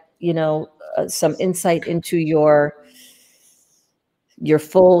had, you know, some insight into your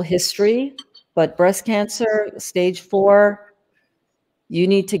full history. But breast cancer, stage 4, you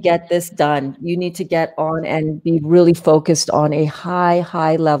need to get this done. You need to get on and be really focused on a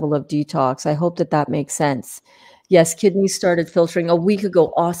high level of detox. I hope that that makes sense. Yes, kidneys started filtering a week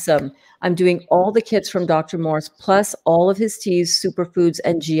ago. Awesome. I'm doing all the kits from Dr. Morse, plus all of his teas, superfoods,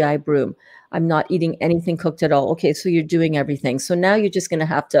 and GI Broom. I'm not eating anything cooked at all. Okay, so you're doing everything. So now you're just going to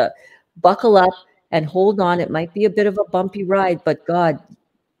have to buckle up and hold on. It might be a bit of a bumpy ride, but God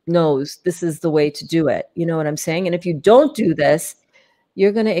knows this is the way to do it. You know what I'm saying? And if you don't do this,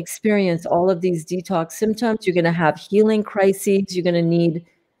 you're going to experience all of these detox symptoms. You're going to have healing crises. You're going to need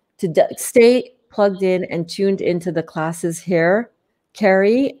to stay plugged in and tuned into the classes here,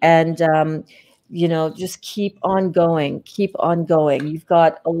 Carrie, and you know, just keep on going. Keep on going. You've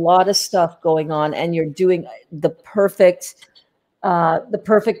got a lot of stuff going on, and you're doing the perfect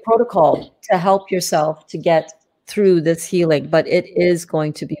protocol to help yourself to get through this healing. But it is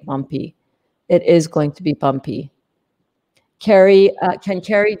going to be bumpy. It is going to be bumpy. Carrie, can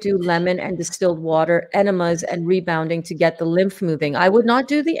Carrie do lemon and distilled water, enemas, and rebounding to get the lymph moving? I would not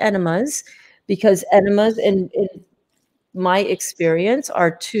do the enemas because enemas, in my experience,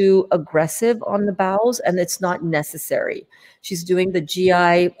 are too aggressive on the bowels, and it's not necessary. She's doing the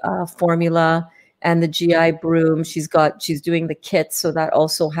GI formula and the GI Broom. She's doing the kits, so that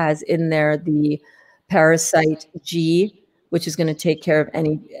also has in there the Parasite G, which is going to take care of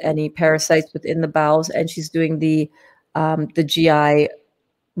any parasites within the bowels, and she's doing the GI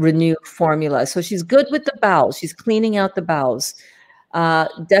Renew formula. So she's good with the bowels. She's cleaning out the bowels.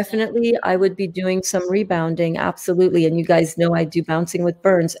 Definitely, I would be doing some rebounding. Absolutely. And you guys know I do bouncing with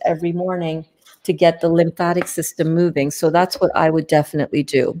burns every morning to get the lymphatic system moving. So that's what I would definitely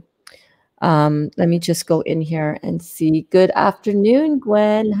do. Let me just go in here and see. Good afternoon,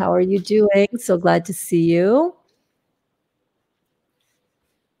 Gwen. How are you doing? So glad to see you.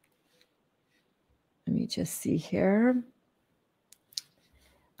 Let me just see here.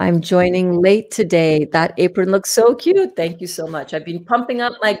 I'm joining late today. That apron looks so cute. Thank you so much. I've been pumping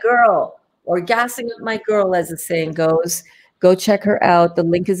up my girl, or gassing up my girl, as the saying goes. Go check her out. The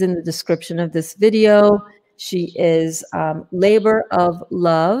link is in the description of this video. She is Labor of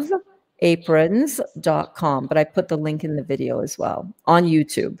Love aprons.com, but I put the link in the video as well on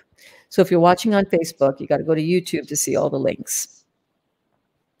YouTube. So if you're watching on Facebook, you got to go to YouTube to see all the links.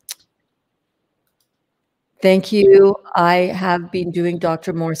 Thank you. I have been doing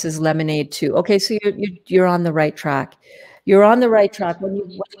Dr. Morse's lemonade too. Okay, so you're on the right track. You're on the right track. When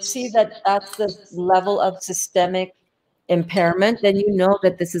you see that that's the level of systemic impairment, then you know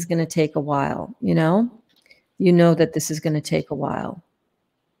that this is going to take a while. You know that this is going to take a while.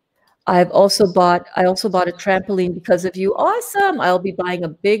 I also bought a trampoline because of you. Awesome. I'll be buying a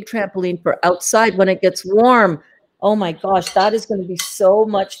big trampoline for outside when it gets warm. Oh my gosh, that is going to be so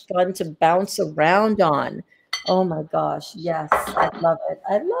much fun to bounce around on. Oh my gosh, yes, I love it.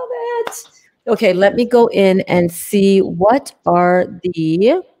 I love it. Okay, let me go in and see what are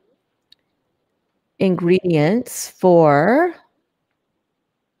the ingredients for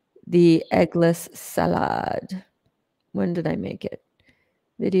the eggless salad. When did I make it?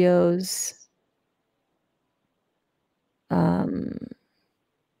 Videos.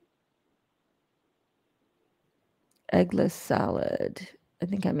 Eggless salad. I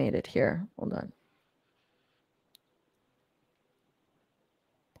think I made it here. Hold on.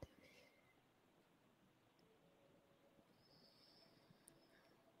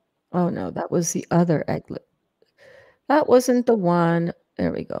 Oh no, that was the other egglet. That wasn't the one.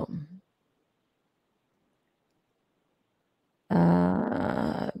 There we go.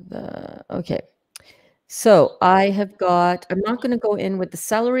 Okay. So I have got, I'm not going to go in with the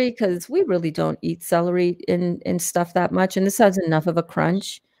celery because we really don't eat celery in stuff that much. And this has enough of a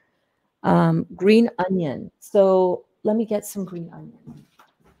crunch. Green onion. So let me get some green onion.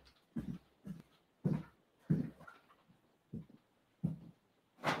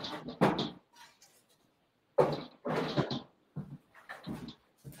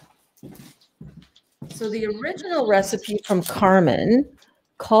 So the original recipe from Carmen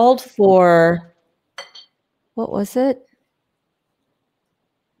called for, what was it?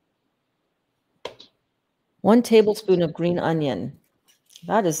 1 tablespoon of green onion.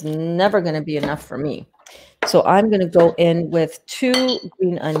 That is never going to be enough for me. So I'm going to go in with 2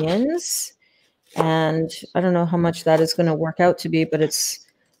 green onions. And I don't know how much that is going to work out to be, but it's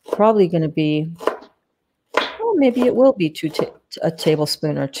probably going to be, well, maybe it will be a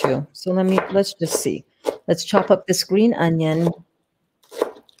tablespoon or 2. So let's just see. Let's chop up this green onion.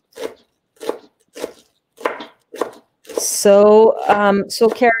 So,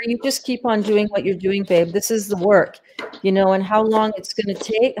 Carrie, you just keep on doing what you're doing, babe. This is the work, you know, and how long it's going to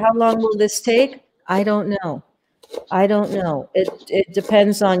take. How long will this take? I don't know. I don't know. It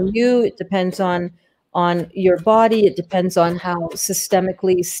depends on you. It depends on your body. It depends on how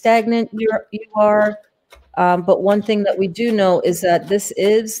systemically stagnant you are. But one thing that we do know is that this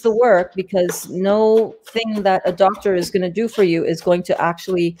is the work, because no thing that a doctor is going to do for you is going to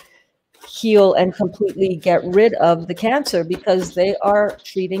actually heal and completely get rid of the cancer, because they are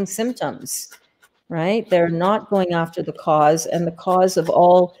treating symptoms, right? They're not going after the cause, and the cause of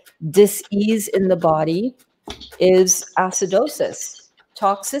all dis-ease in the body is acidosis,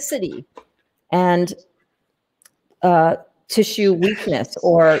 toxicity, and tissue weakness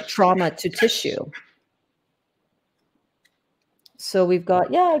or trauma to tissue. So we've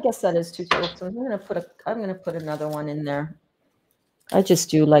got, yeah, I guess that is 2 tablespoons. I'm gonna put another one in there. I just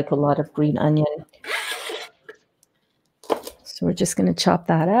do like a lot of green onion. So we're just going to chop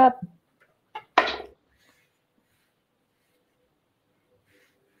that up.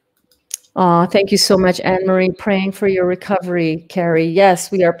 Oh, thank you so much, Anne-Marie. Praying for your recovery, Carrie. Yes,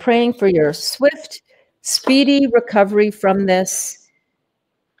 we are praying for your swift, speedy recovery from this,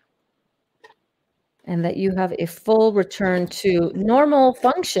 and that you have a full return to normal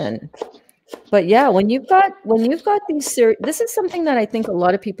function. But yeah, when you've got these, this is something that I think a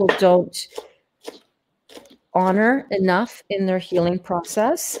lot of people don't honor enough in their healing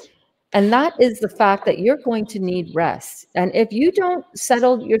process. And that is the fact that you're going to need rest. And if you don't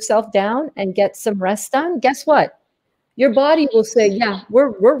settle yourself down and get some rest done, guess what? Your body will say, yeah,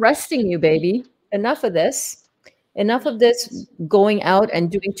 we're resting you, baby. Enough of this. Enough of this going out and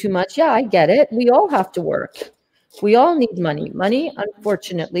doing too much. Yeah, I get it. We all have to work. We all need money. Money,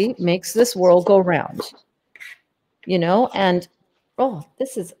 unfortunately, makes this world go round. You know, and oh,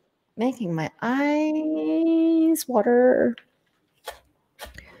 this is making my eyes water.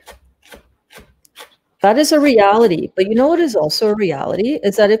 That is a reality. But you know what is also a reality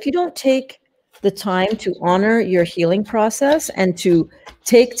is that if you don't take the time to honor your healing process and to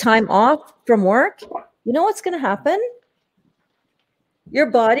take time off from work, you know what's going to happen? Your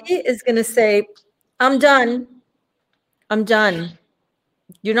body is going to say, I'm done. I'm done.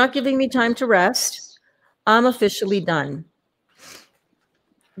 You're not giving me time to rest. I'm officially done.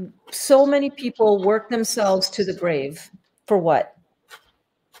 So many people work themselves to the grave. For what?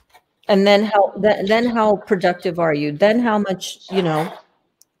 And then how productive are you? Then how much, you know,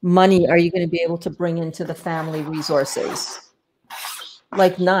 money are you going to be able to bring into the family resources?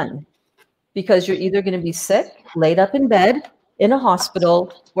 Like none. Because you're either going to be sick, laid up in bed, in a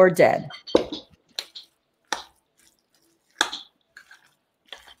hospital, or dead.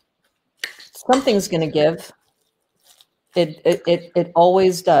 Something's going to give. It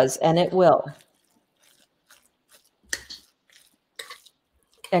always does, and it will.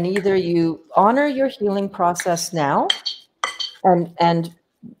 And either you honor your healing process now and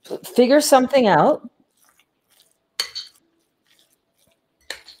figure something out,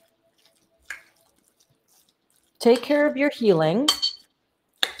 take care of your healing,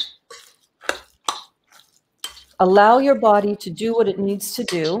 allow your body to do what it needs to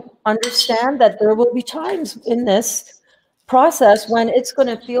do, understand that there will be times in this process when it's going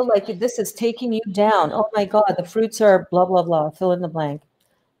to feel like this is taking you down. Oh my God, the fruits are blah, blah, blah, fill in the blank.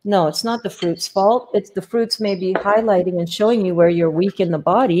 No, it's not the fruit's fault. It's the fruits may be highlighting and showing you where you're weak in the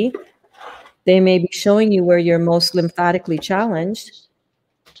body. They may be showing you where you're most lymphatically challenged.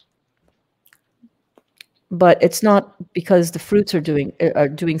 But it's not because the fruits are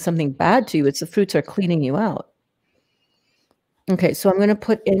doing something bad to you. It's the fruits are cleaning you out. Okay, so I'm going to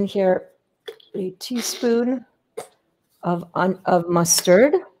put in here a teaspoon of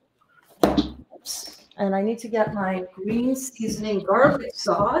mustard. Oops. And I need to get my green seasoning garlic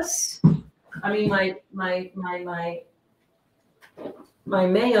sauce. I mean my mayo,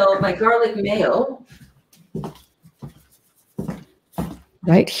 my garlic mayo.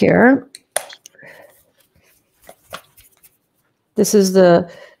 Right here. This is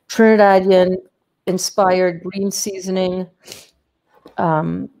the Trinidadian inspired green seasoning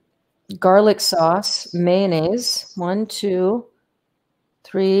garlic sauce, mayonnaise. 1, 2,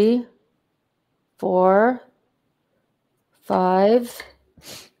 3, 4, 5,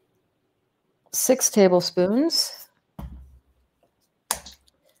 6 tablespoons.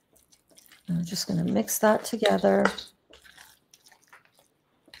 I'm just going to mix that together.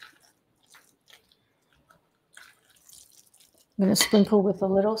 I'm going to sprinkle with a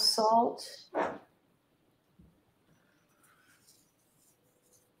little salt.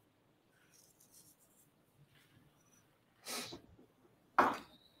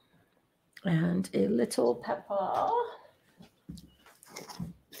 And a little pepper.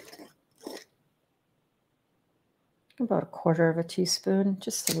 About 1/4 teaspoon,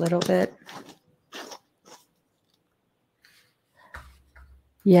 just a little bit.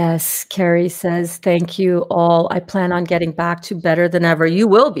 Yes, Carrie says, thank you all. I plan on getting back to better than ever. You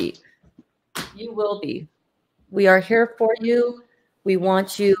will be. You will be. We are here for you. We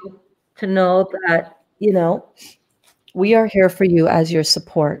want you to know that, you know, we are here for you as your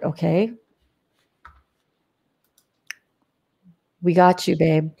support, okay? We got you,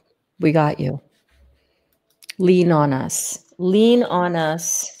 babe. We got you. Lean on us. Lean on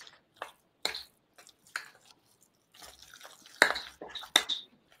us.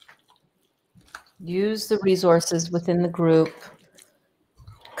 Use the resources within the group.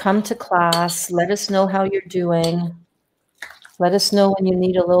 Come to class. Let us know how you're doing. Let us know when you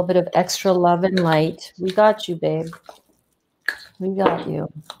need a little bit of extra love and light. We got you, babe. We got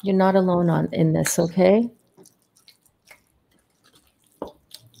you. You're not alone in this, okay?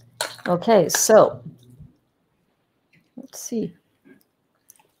 Okay, so let's see.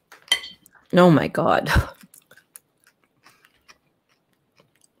 Oh my God.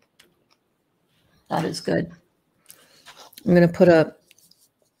 That is good. I'm going to put a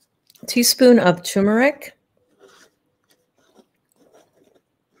teaspoon of turmeric.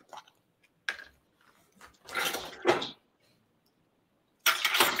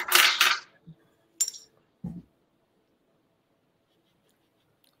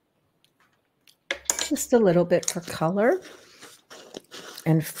 Just a little bit for color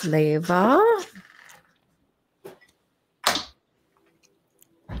and flavor.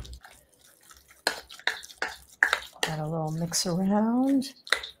 Got a little mix around.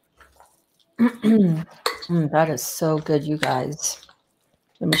 That is so good, you guys.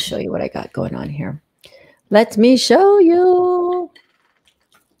 Let me show you what I got going on here. Let me show you.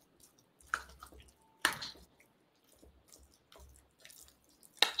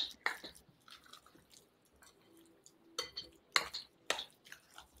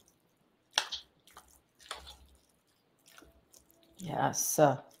 Yes.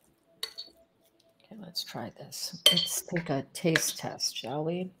 Okay, let's try this. Let's take a taste test, shall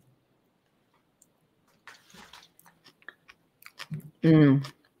we?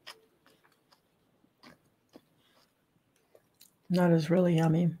 That is really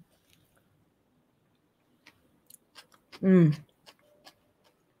yummy. That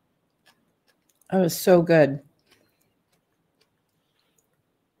was so good.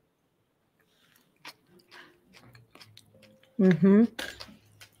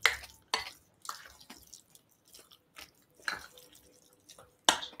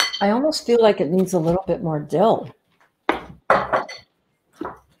 I almost feel like it needs a little bit more dill.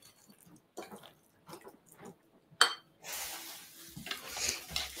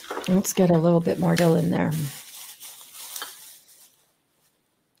 Let's get a little bit more dill in there.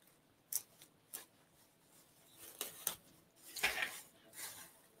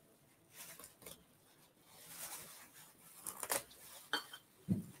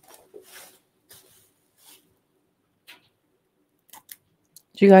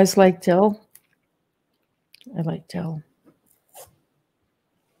 Do you guys like dill? I like dill.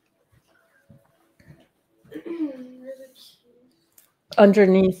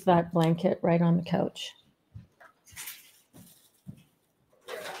 Underneath that blanket right on the couch.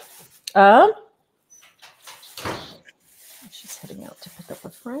 She's heading out to pick up a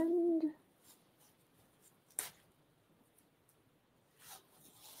friend.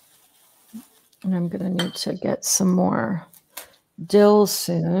 And I'm going to need to get some more dill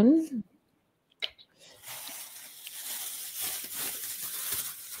soon.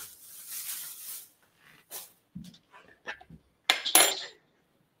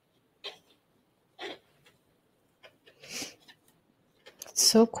 It's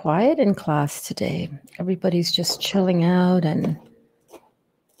so quiet in class today. Everybody's just chilling out and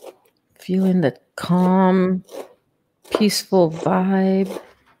feeling the calm, peaceful vibe.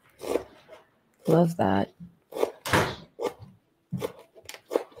 Love that.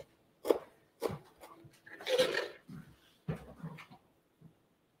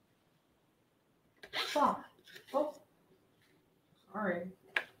 Oh, sorry.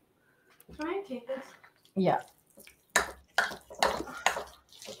 Yeah.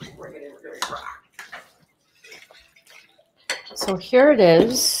 So here it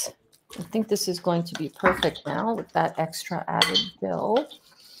is. I think this is going to be perfect now with that extra added dill.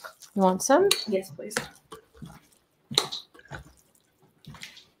 You want some? Yes, please.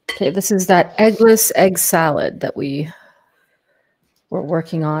 Okay, this is that eggless egg salad that we were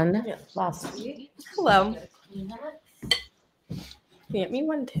working on last week. Hello. Can you get me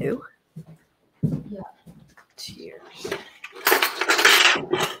one too? Yeah. Cheers.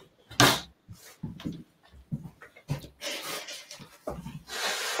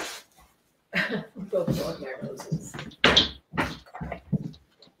 Both blowing our noses.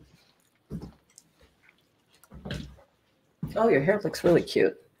 Oh, your hair looks really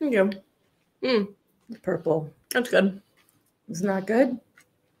cute. Thank you. The purple. That's good. Isn't that good?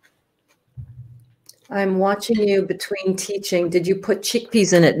 I'm watching you between teaching. Did you put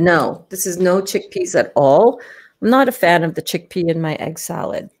chickpeas in it? No, this is no chickpeas at all. I'm not a fan of the chickpea in my egg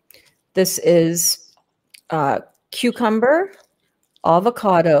salad. This is cucumber,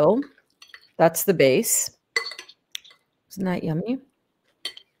 avocado. That's the base. Isn't that yummy?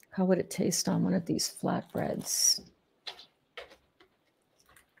 How would it taste on one of these flatbreads?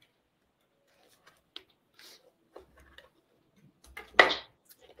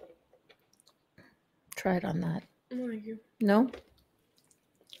 Try it on that. No, thank you. No?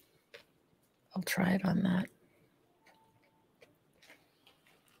 I'll try it on that.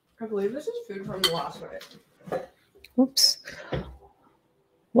 I believe this is food from the last night. Oops.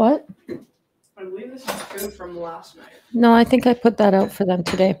 What? I believe this is food from last night. No, I think I put that out for them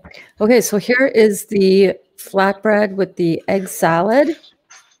today. Okay, so here is the flatbread with the egg salad.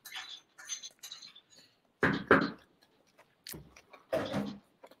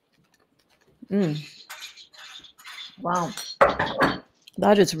 Wow.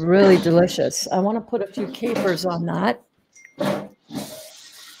 That is really delicious. I want to put a few capers on that.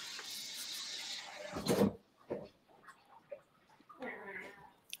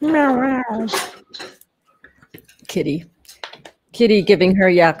 Kitty. Kitty giving her,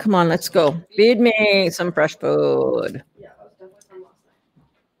 yeah, come on, let's go. Feed me some fresh food. Yeah, that was definitely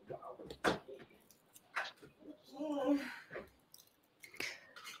from last night.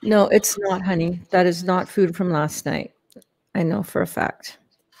 No, it's not, honey. That is not food from last night. I know for a fact.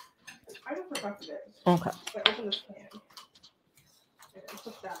 I know for a fact it is. Okay. I opened this can. And I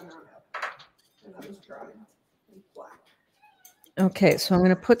took that amount out. And that was dry and black. Okay, so I'm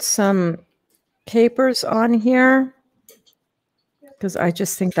going to put some capers on here because I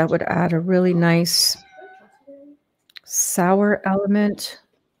just think that would add a really nice sour element.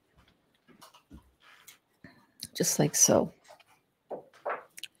 Just like so.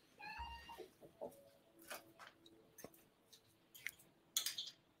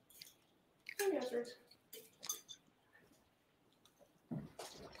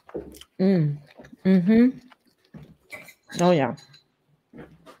 Oh, yeah.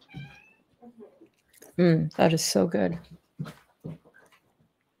 That is so good.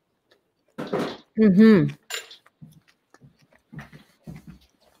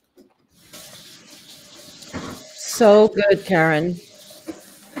 So good, Karen.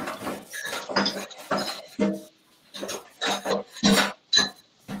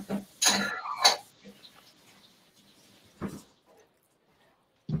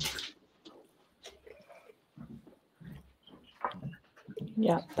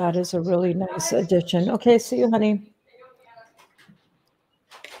 Yeah, that is a really nice addition. Okay, see you, honey.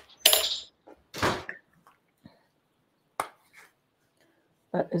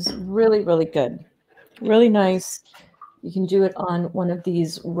 That is really, really good. Really nice. You can do it on one of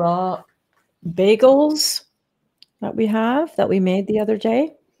these raw bagels that we made the other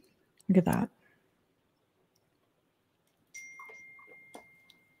day. Look at that.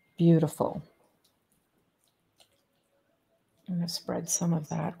 Beautiful. I'm going to spread some of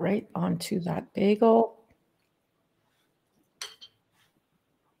that right onto that bagel.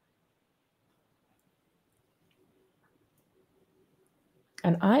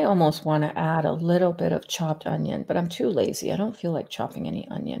 And I almost want to add a little bit of chopped onion, but I'm too lazy. I don't feel like chopping any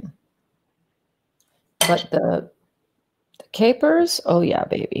onion. But the capers, oh yeah,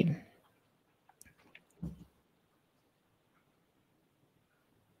 baby.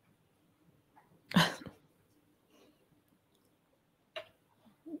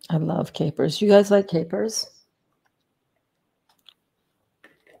 I love capers. You guys like capers?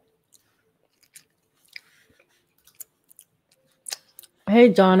 Hey,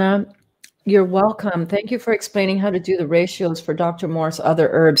 Donna, you're welcome. Thank you for explaining how to do the ratios for Dr. Moore's other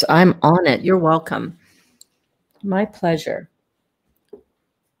herbs. I'm on it. You're welcome. My pleasure.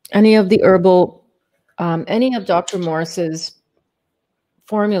 Any of the herbal any of Dr. Morris's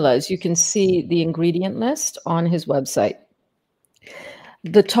formulas, you can see the ingredient list on his website.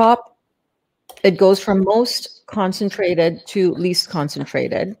 The top, it goes from most concentrated to least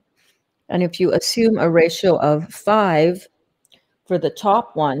concentrated. And if you assume a ratio of 5 for the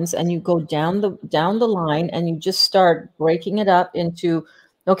top ones, and you go down the line and you just start breaking it up into,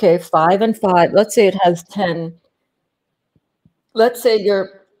 okay, 5 and 5. Let's say it has 10. Let's say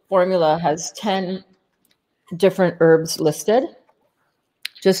your formula has 10 different herbs listed.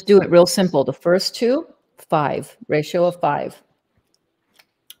 Just do it real simple. The first 2, 5, ratio of 5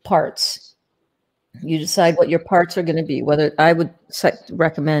 parts. You decide what your parts are going to be, whether I would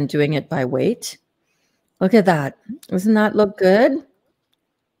recommend doing it by weight. Look at that. Doesn't that look good?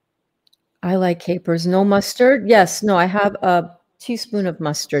 I like capers. No mustard? Yes. No, I have a teaspoon of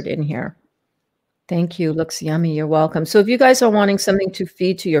mustard in here. Thank you. Looks yummy. You're welcome. So if you guys are wanting something to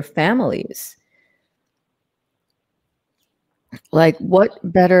feed to your families, like what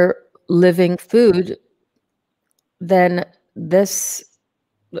better living food than this?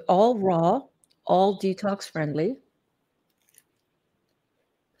 All raw, all detox friendly.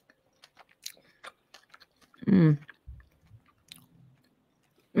 I'm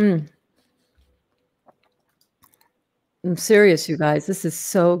serious, you guys. This is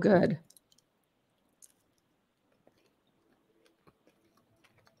so good.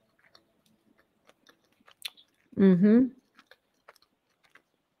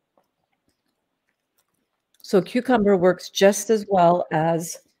 So cucumber works just as well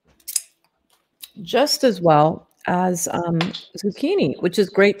as zucchini, which is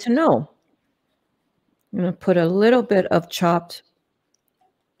great to know. I'm going to put a little bit of chopped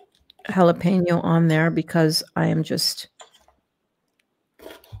jalapeno on there because I am just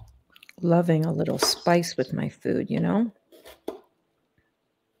loving a little spice with my food, you know?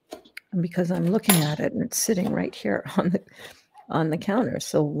 And because I'm looking at it and it's sitting right here on the counter.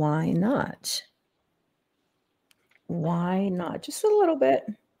 So why not? Why not? Just a little bit.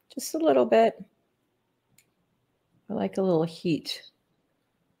 Just a little bit. I like a little heat.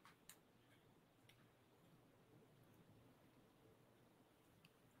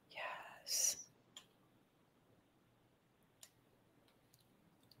 Yes.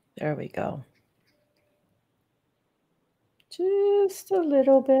 There we go. Just a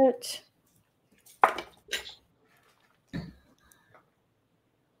little bit.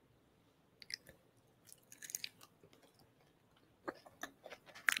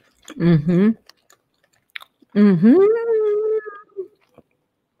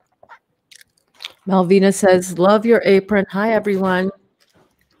 Malvina says, love your apron. Hi, everyone.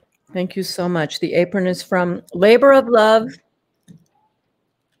 Thank you so much. The apron is from Labor of Love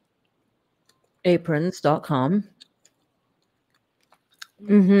aprons.com.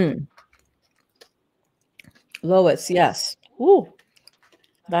 Lois, yes. Ooh,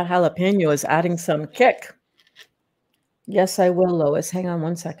 that jalapeno is adding some kick. Yes, I will, Lois. Hang on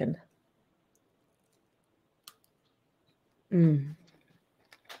one second.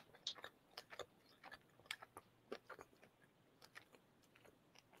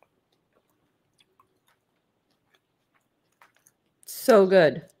 So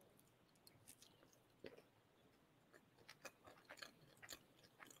good.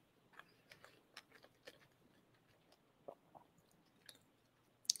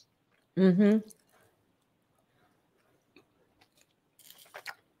 Who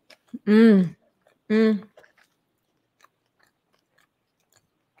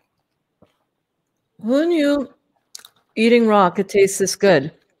knew eating raw could taste this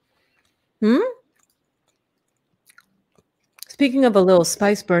good? Speaking of a little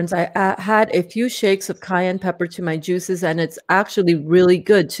spice burns, I had a few shakes of cayenne pepper to my juices, and it's actually really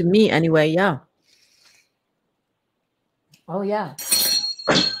good to me anyway. Yeah. Oh, yeah.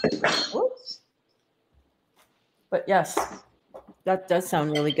 Whoops. But yes, that does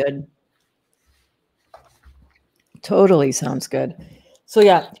sound really good. Totally sounds good. So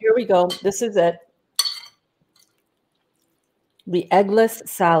yeah, here we go. This is it. The eggless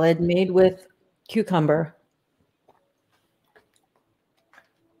salad made with cucumber.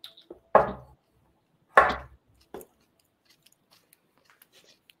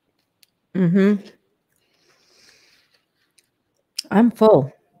 I'm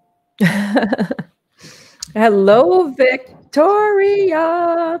full. Hello,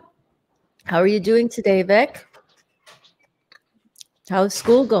 Victoria. How are you doing today, Vic? How's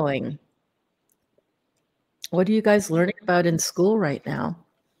school going? What are you guys learning about in school right now?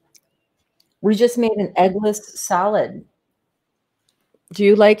 We just made an eggless salad. Do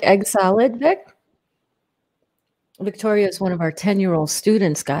you like egg salad, Vic? Victoria is one of our 10-year-old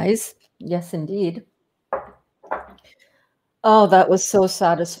students, guys. Yes, indeed. Oh, that was so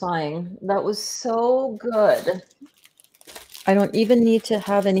satisfying. That was so good. I don't even need to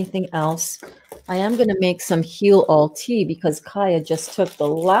have anything else. I am going to make some heal all tea because Kaya just took the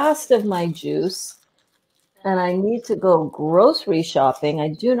last of my juice and I need to go grocery shopping. I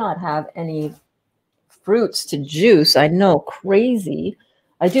do not have any fruits to juice. I know, crazy.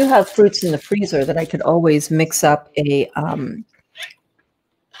 I do have fruits in the freezer that I could always mix up a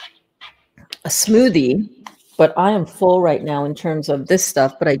smoothie, but I am full right now in terms of this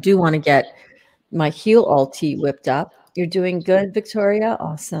stuff, but I do want to get my heal all tea whipped up. You're doing good, Victoria.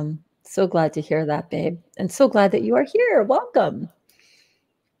 Awesome. So glad to hear that, babe. And so glad that you are here. Welcome.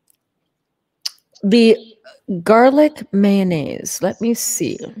 The garlic mayonnaise. Let me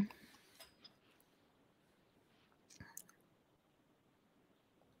see.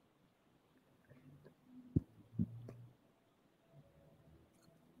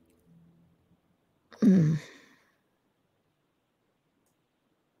 Mm.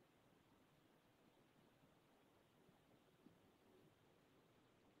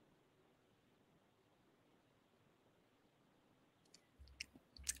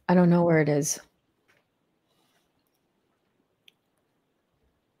 I don't know where it is.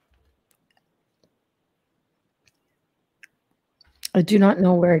 I do not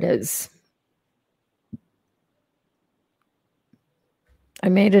know where it is. I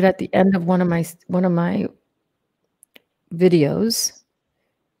made it at the end of one of my videos.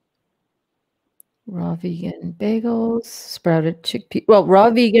 Raw vegan bagels, sprouted chickpea. Well, raw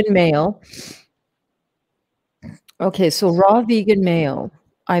vegan mayo. Okay, so raw vegan mayo.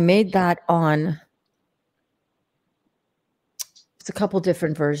 I made that on. It's a couple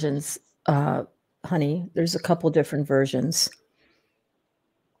different versions, honey. There's a couple different versions.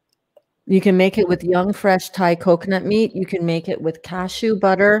 You can make it with young, fresh Thai coconut meat. You can make it with cashew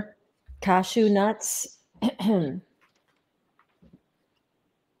butter, cashew nuts.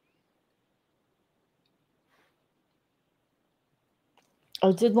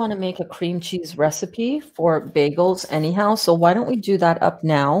 I did want to make a cream cheese recipe for bagels anyhow, so why don't we do that up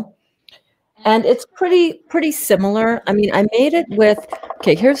now? And it's pretty similar. I mean, I made it with,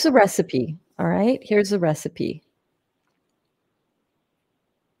 okay, here's the recipe. All right, here's the recipe.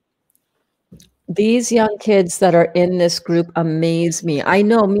 These young kids that are in this group amaze me. I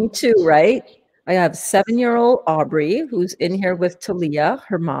know, me too, right? I have 7-year-old Aubrey, who's in here with Talia,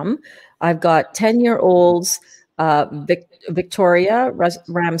 her mom. I've got 10-year-olds, Victoria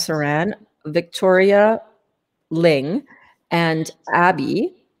Ramsaran, Victoria Ling, and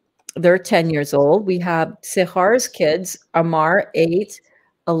Abby. They're 10 years old. We have Sehar's kids, Amar, 8,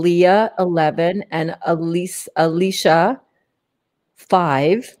 Aliyah, 11, and Alicia,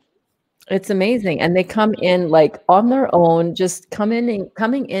 5. It's amazing. And they come in like on their own, just coming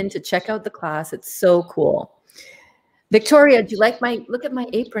in to check out the class. It's so cool. Victoria, do you like look at my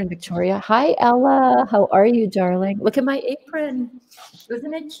apron, Victoria? Hi, Ella. How are you, darling? Look at my apron.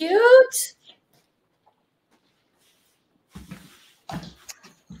 Isn't it cute?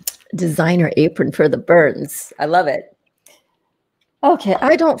 Designer apron for the burns. I love it. Okay,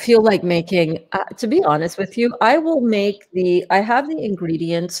 I don't feel like making, to be honest with you, I have the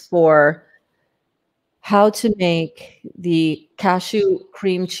ingredients for how to make the cashew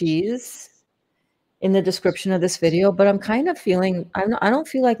cream cheese in the description of this video, but I'm kind of feeling, I don't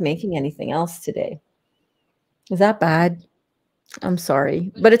feel like making anything else today. Is that bad? I'm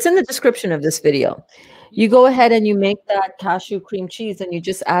sorry, but it's in the description of this video. You go ahead and you make that cashew cream cheese and you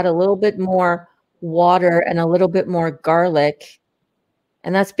just add a little bit more water and a little bit more garlic.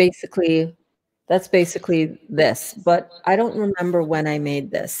 And that's basically this, but I don't remember when I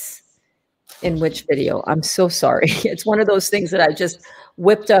made this, in which video. I'm so sorry. It's one of those things that I just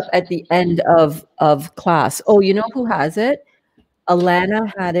whipped up at the end of class. Oh, you know who has it?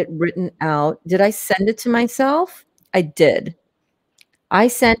 Alana had it written out. Did I send it to myself? I did. I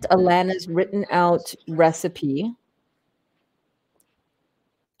sent Alana's written out recipe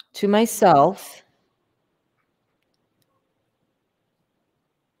to myself.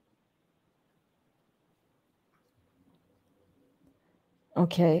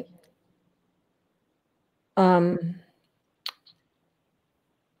 Okay.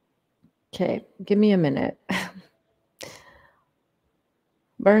 Okay, give me a minute.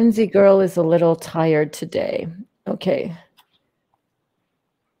 Burnsy girl is a little tired today. Okay.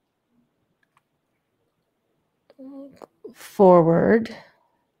 Forward.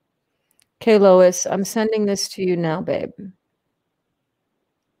 Okay, Lois, I'm sending this to you now, babe.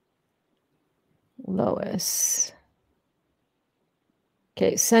 Lois.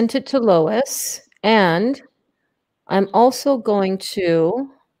 Okay, sent it to Lois. And I'm also going to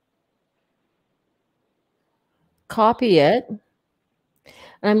copy it, and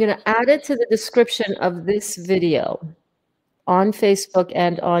I'm going to add it to the description of this video on Facebook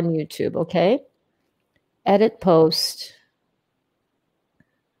and on YouTube, okay? Edit post.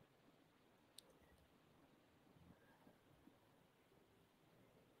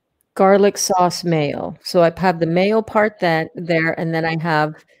 Garlic sauce mayo. So I have the mayo part there, and then I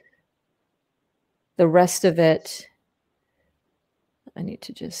have the rest of it. I need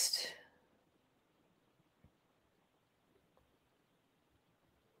to just...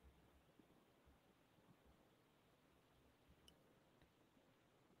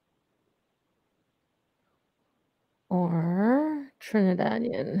 Or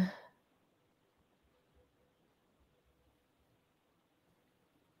Trinidadian.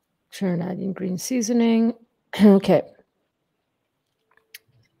 Trinidadian green seasoning. Okay.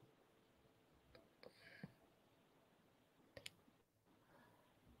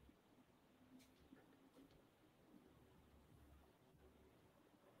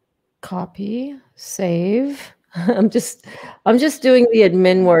 Copy, save. I'm just doing the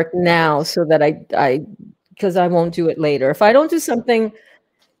admin work now so that because I won't do it later. If I don't do something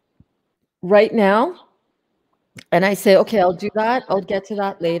right now and I say, okay, I'll do that, I'll get to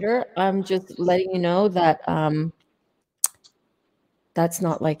that later, I'm just letting you know that that's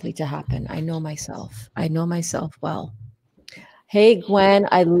not likely to happen. I know myself. I know myself well. Hey, Gwen,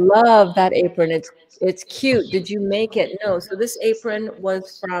 I love that apron. It's cute. Did you make it? No. So this apron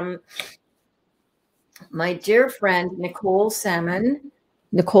was from my dear friend, Nicole Saman.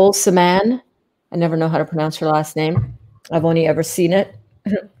 I never know how to pronounce her last name. I've only ever seen it.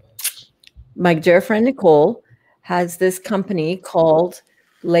 My dear friend, Nicole, has this company called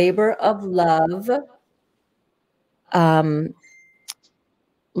Labor of Love.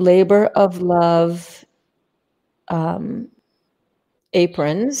 Labor of Love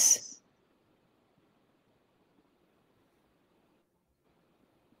aprons.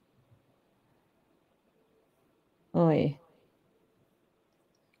 Oy.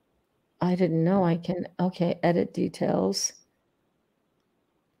 I didn't know I can. Okay, edit details.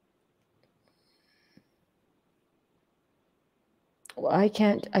 Well, I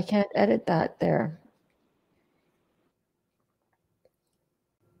can't edit that there.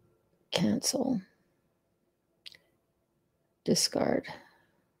 Cancel. Discard.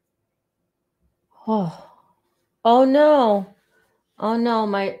 Oh no. Oh no,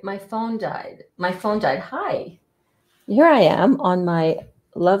 my phone died. My phone died. Hi. Here I am on my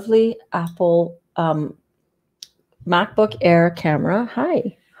lovely Apple MacBook Air camera.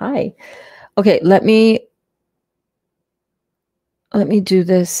 Hi. Okay, let me do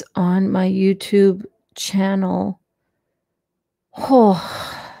this on my YouTube channel.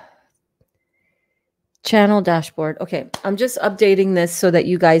 Channel dashboard. Okay, I'm just updating this so that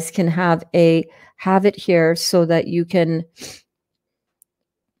you guys can have it here so that you can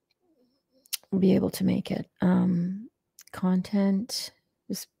be able to make it. Content.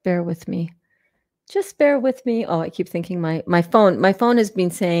 Just bear with me. Oh, I keep thinking my phone has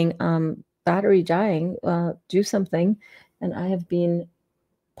been saying battery dying. Do something, and I have been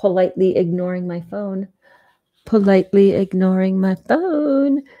politely ignoring my phone.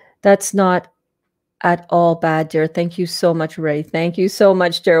 That's not at all bad, dear. Thank you so much, Ray. Thank you so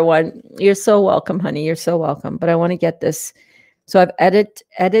much, dear one. You're so welcome, honey. You're so welcome. But I want to get this. So I've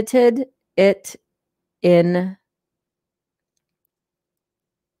edited it in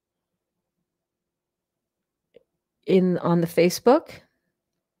on the Facebook.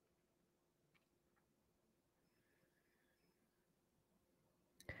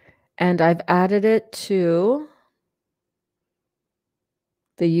 And I've added it to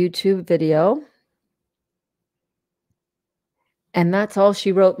the YouTube video. And that's all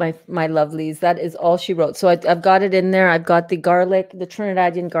she wrote, my lovelies. That is all she wrote. So I've got it in there. I've got the garlic, the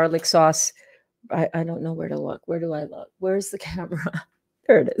Trinidadian garlic sauce. I don't know where to look. Where do I look? Where's the camera?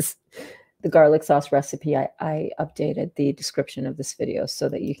 There it is. The garlic sauce recipe. I updated the description of this video so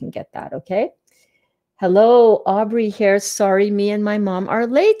that you can get that, okay? Hello, Aubrey here. Sorry, me and my mom are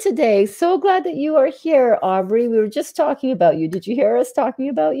late today. So glad that you are here, Aubrey. We were just talking about you. Did you hear us talking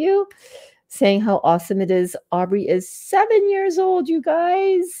about you? Saying how awesome it is. Aubrey is 7 years old, you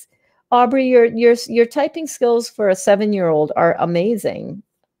guys. Aubrey, your typing skills for a 7-year-old are amazing.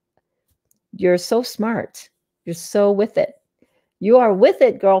 You're so smart. You're so with it. You are with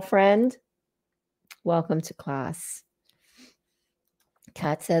it, girlfriend. Welcome to class.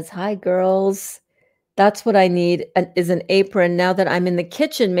 Kat says, hi, girls. That's what I need is an apron now that I'm in the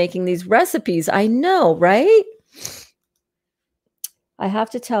kitchen making these recipes. I know, right? I have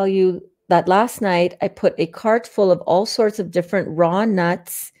to tell you that last night I put a cart full of all sorts of different raw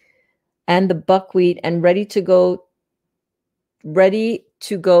nuts, and the buckwheat and ready to go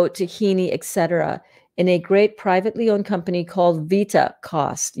tahini, etc. in a great privately owned company called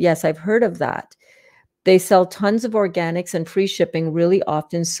Detox. Yes, I've heard of that. They sell tons of organics and free shipping really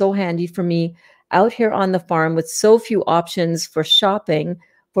often. So handy for me out here on the farm with so few options for shopping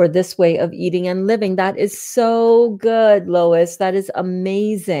for this way of eating and living. That is so good, Lois. That is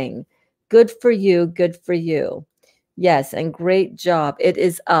amazing. Good for you. Good for you. Yes, and great job. It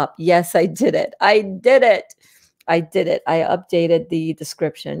is up. Yes, I did it. I did it. I did it. I updated the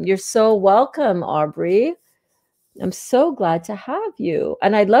description. You're so welcome, Aubrey. I'm so glad to have you.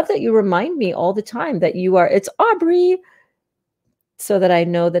 And I love that you remind me all the time that it's Aubrey, so that I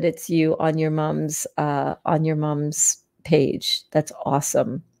know that it's you on your mom's page. That's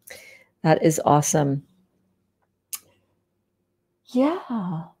awesome. That is awesome.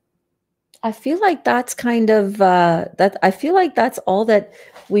 Yeah. I feel like that's kind of I feel like that's all that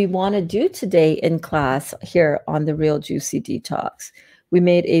we want to do today in class here on the Real Juicy Detox. We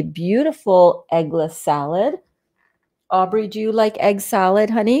made a beautiful eggless salad. Aubrey, do you like egg salad,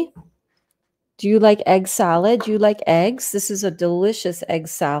 honey? Do you like egg salad? Do you like eggs? This is a delicious egg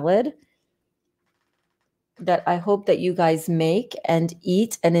salad that I hope that you guys make and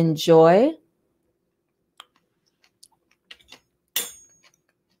eat and enjoy.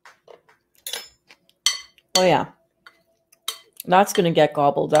 Oh, yeah. That's going to get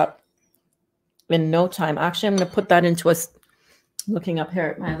gobbled up in no time. Actually, I'm going to put that into a... Looking up here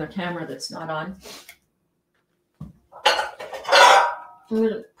at my other camera that's not on. I'm going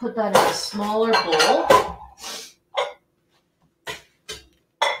to put that in a smaller bowl.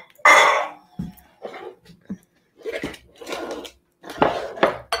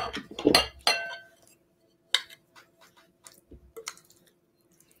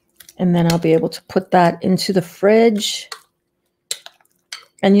 And then I'll be able to put that into the fridge.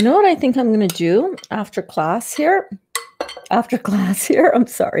 And you know what I think I'm going to do after class here? I'm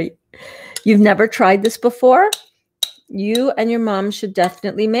sorry. You've never tried this before? You and your mom should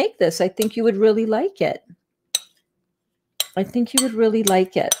definitely make this. I think you would really like it. I think you would really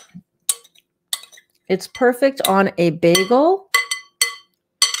like it. It's perfect on a bagel.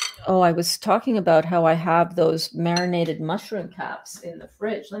 Oh, I was talking about how I have those marinated mushroom caps in the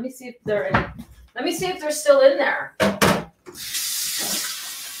fridge. Let me see if they're in. Let me see if they're still in there.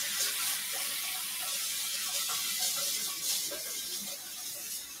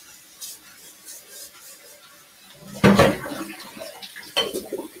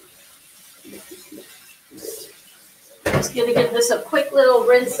 Just gonna give this a quick little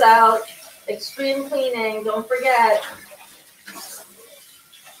rinse out. Extreme cleaning, don't forget.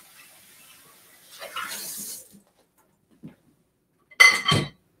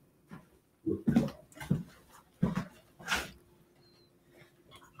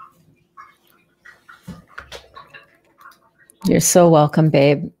 You're so welcome,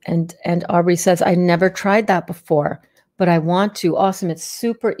 babe. And Aubrey says, I never tried that before, but I want to. Awesome. It's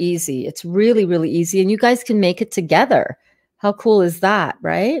super easy. It's really, really easy. And you guys can make it together. How cool is that,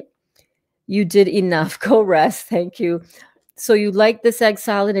 right? You did enough. Go rest. Thank you. So you like this egg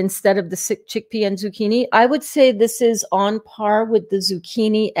salad instead of the chickpea and zucchini? I would say this is on par with the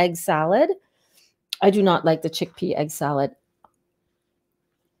zucchini egg salad. I do not like the chickpea egg salad.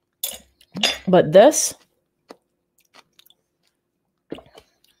 But this,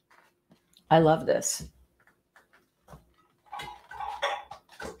 I love this.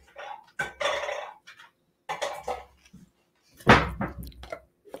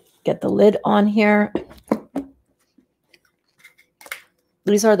 Get the lid on here.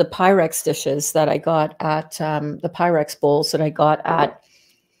 These are the Pyrex dishes that I got at the Pyrex bowls that I got at.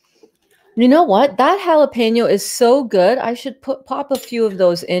 You know what? That jalapeno is so good. I should pop a few of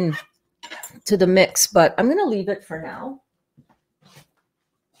those in to the mix, but I'm going to leave it for now.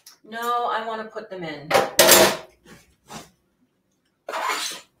 No, I want to put them in.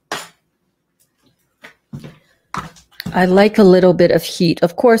 I like a little bit of heat.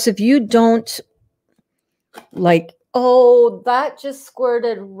 Of course, if you don't like, oh, that just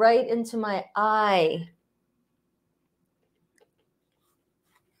squirted right into my eye.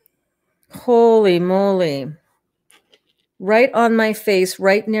 Holy moly. Right on my face,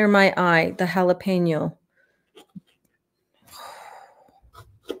 right near my eye, the jalapeno.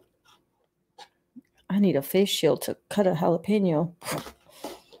 I need a face shield to cut a jalapeno.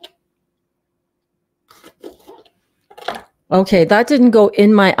 Okay, that didn't go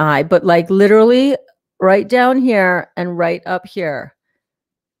in my eye, but like literally right down here and right up here.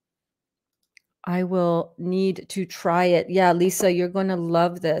 I will need to try it. Yeah, Lisa, you're going to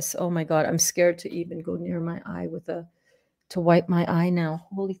love this. Oh my God, I'm scared to even go near my eye to wipe my eye now.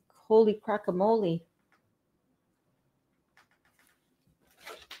 Holy crackamole.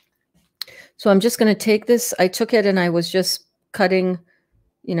 So I'm just going to take this. I took it and I was just cutting,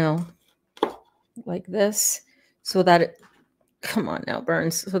 you know, like this so that it, come on now,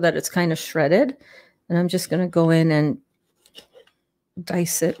 Burns, so that it's kind of shredded. And I'm just going to go in and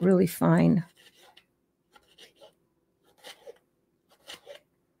dice it really fine.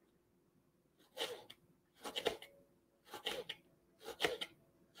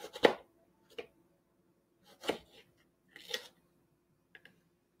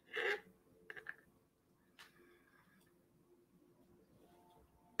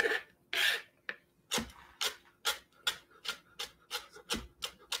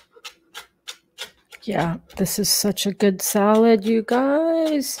 Yeah, this is such a good salad, you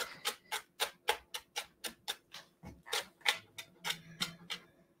guys.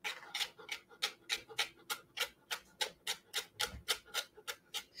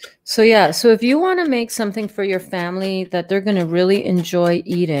 So yeah, so if you want to make something for your family that they're going to really enjoy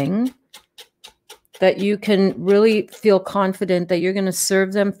eating, that you can really feel confident that you're going to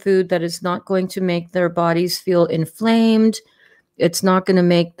serve them food that is not going to make their bodies feel inflamed, it's not going to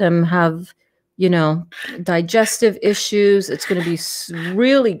make them have, you know, digestive issues, it's going to be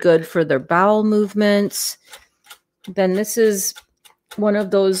really good for their bowel movements, then this is one of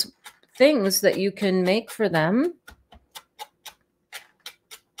those things that you can make for them.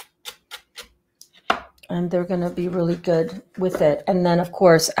 And they're going to be really good with it. And then, of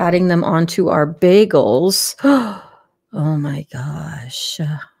course, adding them onto our bagels. Oh my gosh,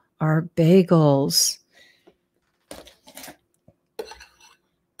 our bagels.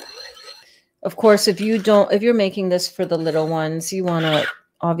 Of course, if you're making this for the little ones, you want to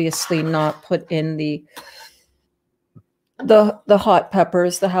obviously not put in the hot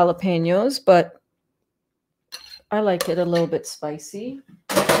peppers, the jalapenos, but I like it a little bit spicy.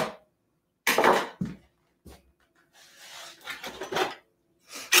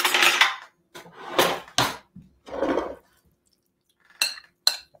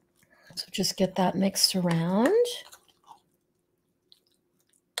 So just get that mixed around.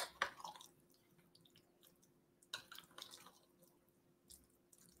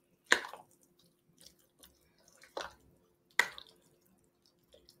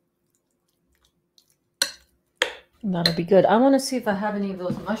 And that'll be good. I want to see if I have any of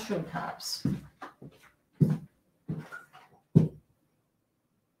those mushroom caps.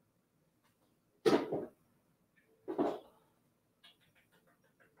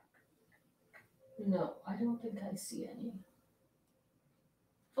 No, I don't think I see any.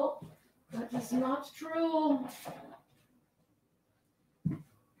 Oh, that is not true.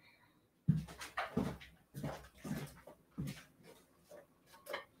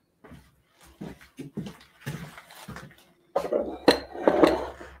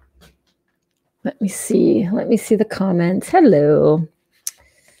 Let me see. Let me see the comments. Hello.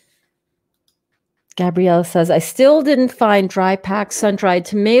 Gabrielle says, I still didn't find dry packed sun-dried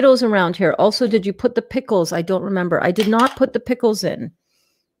tomatoes around here. Also, did you put the pickles? I don't remember. I did not put the pickles in.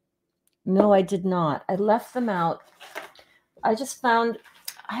 No, I did not. I left them out. I just found,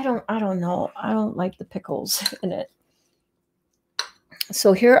 I don't know. I don't like the pickles in it.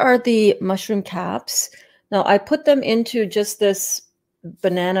 So here are the mushroom caps. Now I put them into just this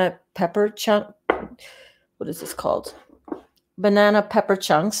banana pepper chunk. What is this called? Banana pepper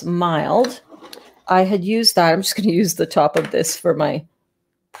chunks, mild. I had used that. I'm just going to use the top of this for my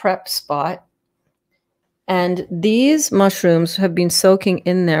prep spot. And these mushrooms have been soaking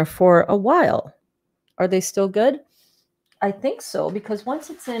in there for a while. Are they still good? I think so, because once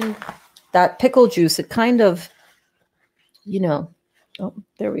it's in that pickle juice, it kind of, you know, oh,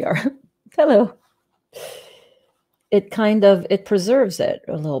 there we are. Hello. It preserves it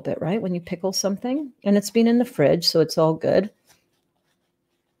a little bit, right? When you pickle something, and it's been in the fridge, so it's all good.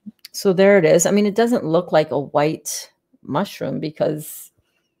 So there it is. I mean, it doesn't look like a white mushroom because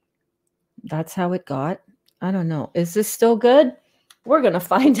that's how it got. I don't know. Is this still good? We're going to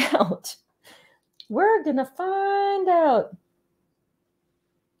find out. We're going to find out.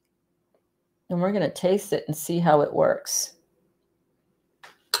 And we're going to taste it and see how it works.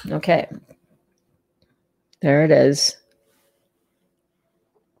 Okay. There it is.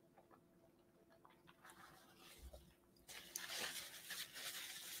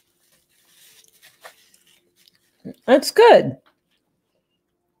 It's good.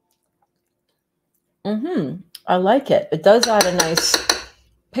 I like it. It does add a nice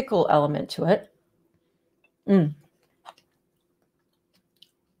pickle element to it.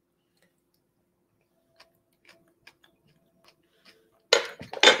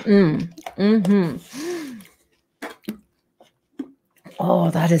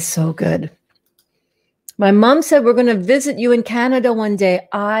 Oh, that is so good. My mom said we're going to visit you in Canada one day.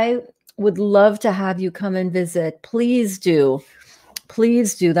 I would love to have you come and visit. Please do.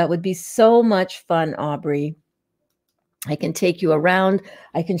 Please do. That would be so much fun, Aubrey. I can take you around.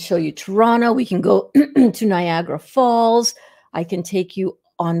 I can show you Toronto. We can go to Niagara Falls. I can take you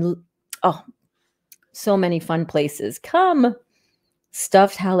on, oh, so many fun places. Come.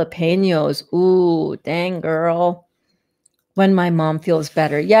 Stuffed jalapenos. Ooh, dang, girl. When my mom feels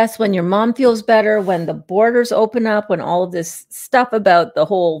better. Yes, when your mom feels better, when the borders open up, when all of this stuff about the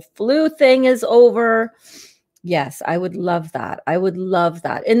whole flu thing is over. Yes, I would love that. I would love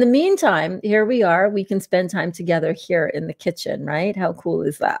that. In the meantime, here we are. We can spend time together here in the kitchen, right? How cool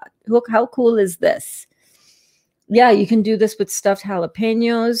is that? Look, how cool is this? Yeah, you can do this with stuffed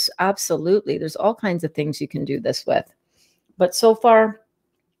jalapenos. Absolutely. There's all kinds of things you can do this with. But so far,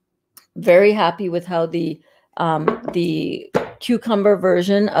 very happy with how the cucumber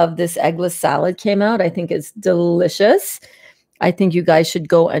version of this eggless salad came out. I think it's delicious. I think you guys should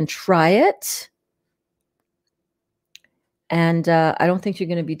go and try it. And I don't think you're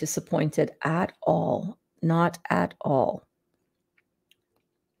going to be disappointed at all. Not at all.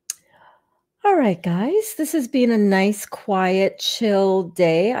 All right, guys. This has been a nice, quiet, chill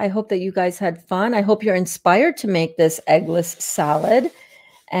day. I hope that you guys had fun. I hope you're inspired to make this eggless salad.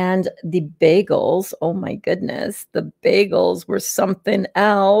 And the bagels, oh my goodness, the bagels were something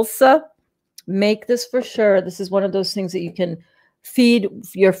else. Make this for sure. This is one of those things that you can feed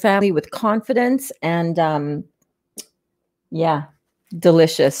your family with confidence. And yeah,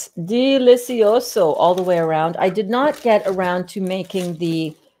 delicious. Delicioso all the way around. I did not get around to making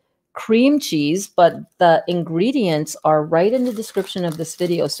the cream cheese, but the ingredients are right in the description of this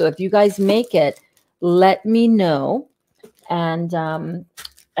video. So if you guys make it, let me know. And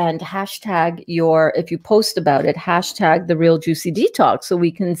hashtag if you post about it, hashtag the Real Juicy Detox so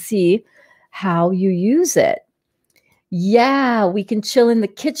we can see how you use it. Yeah, we can chill in the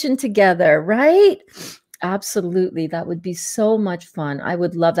kitchen together, right? Absolutely. That would be so much fun. I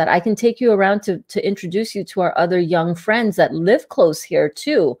would love that. I can take you around to introduce you to our other young friends that live close here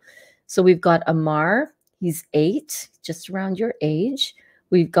too. So we've got Amar. He's 8, just around your age.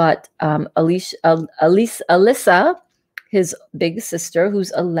 We've got Alyssa, his big sister,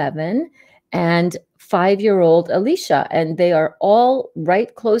 who's 11, and 5-year-old Alicia. And they are all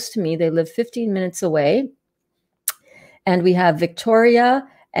right close to me. They live 15 minutes away. And we have Victoria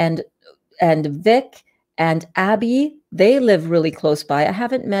and Vic and Abby. They live really close by. I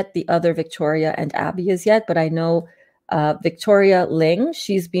haven't met the other Victoria and Abby as yet, but I know Victoria Ling.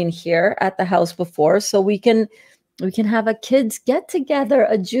 She's been here at the house before. So we can have a kids get together,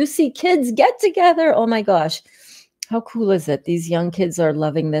 a juicy kids get together. Oh my gosh. How cool is it? These young kids are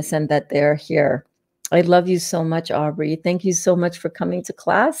loving this and that they're here. I love you so much, Aubrey. Thank you so much for coming to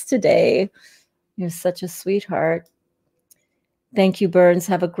class today. You're such a sweetheart. Thank you, Burns.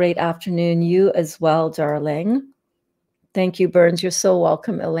 Have a great afternoon. You as well, darling. Thank you, Burns. You're so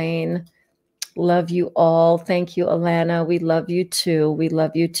welcome, Elaine. Love you all. Thank you, Alana. We love you too. We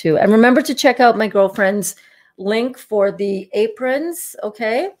love you too. And remember to check out my girlfriend's link for the aprons,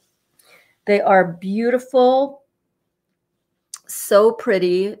 okay? They are beautiful. So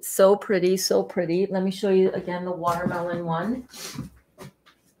pretty, so pretty, so pretty. Let me show you again the watermelon one.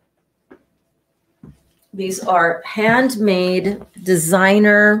 These are handmade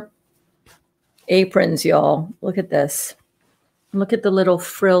designer aprons, y'all. Look at this. Look at the little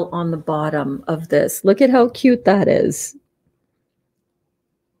frill on the bottom of this. Look at how cute that is.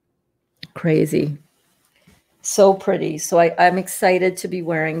 Crazy. So pretty. So I'm excited to be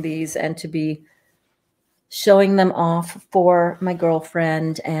wearing these and to be showing them off for my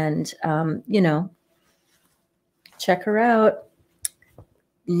girlfriend. And, you know, check her out.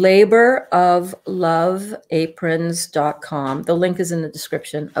 laborofloveaprons.com. The link is in the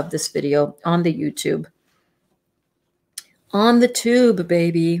description of this video on the YouTube. On the tube,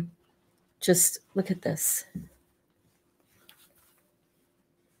 baby. Just look at this.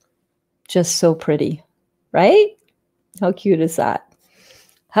 Just so pretty, right? How cute is that?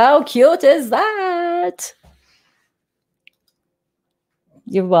 How cute is that?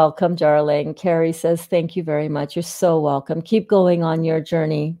 You're welcome, darling. Carrie says, thank you very much. You're so welcome. Keep going on your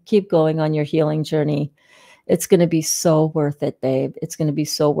journey. Keep going on your healing journey. It's going to be so worth it, babe. It's going to be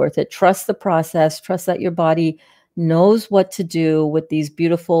so worth it. Trust the process. Trust that your body knows what to do with these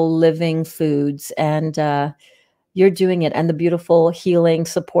beautiful living foods. And you're doing it. And the beautiful healing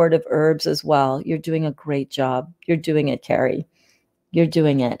supportive herbs as well. You're doing a great job. You're doing it, Carrie. You're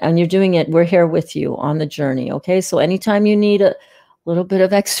doing it. And you're doing it. We're here with you on the journey. Okay. So anytime you need a little bit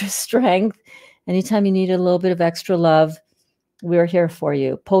of extra strength, anytime you need a little bit of extra love, We're here for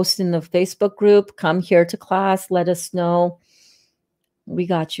you. Post in the Facebook group. Come here to class. Let us know. We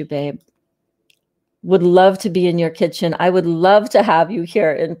got you, babe. Would love to be in your kitchen. I would love to have you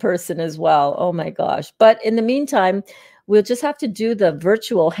here in person as well. Oh my gosh. But in the meantime, we'll just have to do the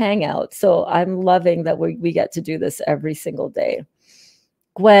virtual hangout. So I'm loving that we get to do this every single day.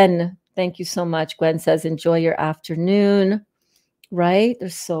 Gwen, thank you so much. Gwen says, enjoy your afternoon. Right? They're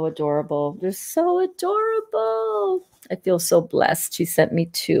so adorable. They're so adorable. I feel so blessed. She sent me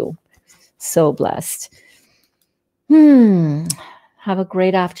 2. So blessed. Have a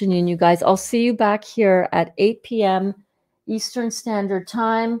great afternoon, you guys. I'll see you back here at 8 p.m. Eastern Standard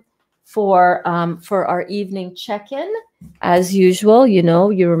Time for our evening check-in. As usual,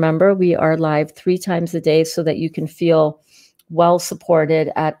 you remember we are live 3 times a day so that you can feel well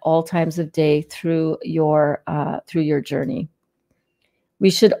supported at all times of day through your journey. We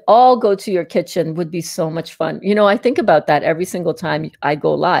should all go to your kitchen. Would be so much fun. I think about that every single time I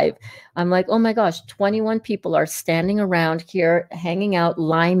go live. I'm like, oh my gosh, 21 people are standing around here, hanging out,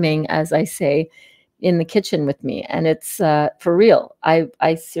 liming, as I say, in the kitchen with me. And it's for real.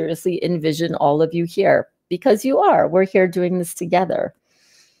 I seriously envision all of you here because you are. We're here doing this together.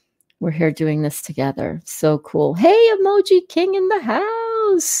 We're here doing this together. So cool. Hey, Emoji King in the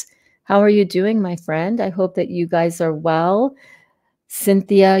house. How are you doing, my friend? I hope that you guys are well.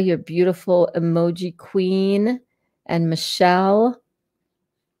 Cynthia, your beautiful emoji queen, and Michelle.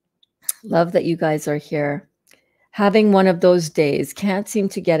 Love that you guys are here. Having one of those days. Can't seem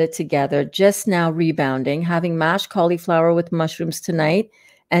to get it together. Just now rebounding. Having mashed cauliflower with mushrooms tonight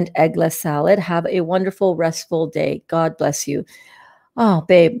and eggless salad. Have a wonderful, restful day. God bless you. Oh,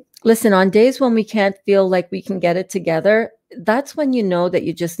 babe, listen, on days when we can't feel like we can get it together, that's when you know that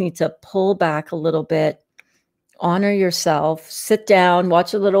you just need to pull back a little bit. Honor yourself, sit down,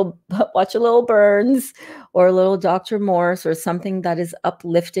 watch a little Burns or a little Dr. Morse or something that is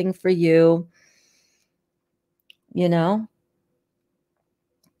uplifting for you.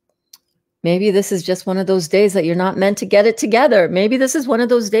 Maybe this is just one of those days that you're not meant to get it together. Maybe this is one of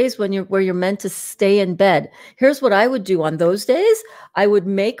those days where you're meant to stay in bed. Here's what I would do on those days. I would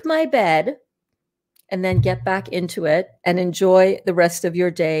make my bed and then get back into it and enjoy the rest of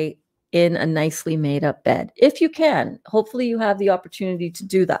your day in a nicely made up bed. If you can, hopefully you have the opportunity to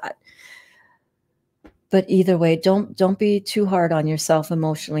do that. But either way, don't be too hard on yourself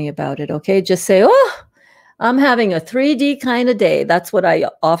emotionally about it. Okay. Just say, oh, I'm having a 3D kind of day. That's what I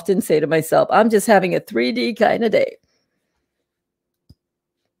often say to myself. I'm just having a 3D kind of day.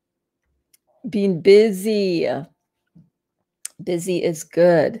 Being busy. Busy is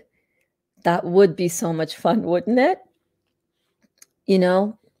good. That would be so much fun, wouldn't it?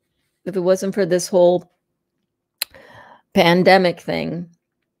 If it wasn't for this whole pandemic thing,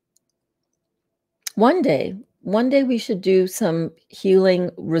 one day we should do some healing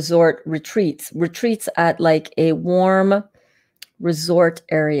resort retreats at like a warm resort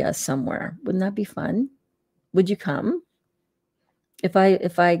area somewhere. Wouldn't that be fun? Would you come? If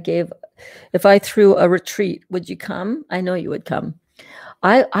I threw a retreat, would you come? I know you would come.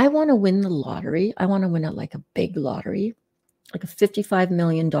 I want to win the lottery. I want to win like a big lottery, like a $55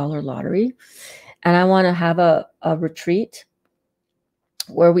 million lottery. And I want to have a retreat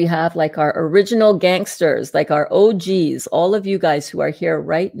where we have like our original gangsters, like our OGs, all of you guys who are here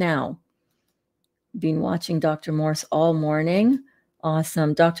right now. Been watching Dr. Morse all morning.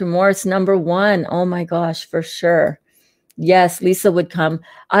 Awesome. Dr. Morse, #1. Oh my gosh, for sure. Yes, Lisa would come.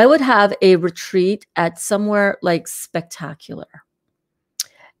 I would have a retreat at somewhere like spectacular.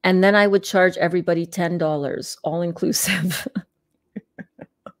 And then I would charge everybody $10, all inclusive.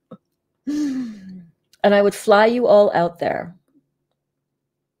 And I would fly you all out there.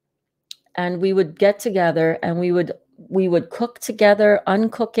 And we would get together and we would cook together,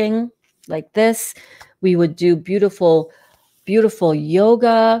 uncooking like this. We would do beautiful, beautiful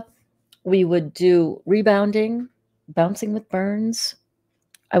yoga. We would do rebounding, bouncing with Burns.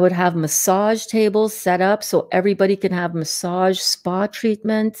 I would have massage tables set up so everybody can have massage spa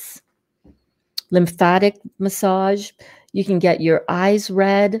treatments, lymphatic massage. You can get your eyes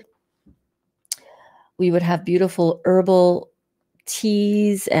red. We would have beautiful herbal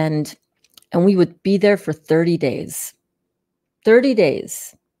teas and we would be there for 30 days. 30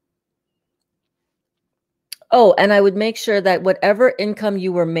 days. Oh, and I would make sure that whatever income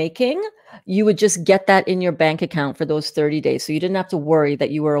you were making, you would just get that in your bank account for those 30 days. So you didn't have to worry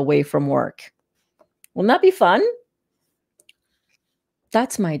that you were away from work. Wouldn't that be fun?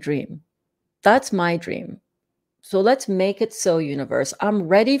 That's my dream. That's my dream. So let's make it so, universe. I'm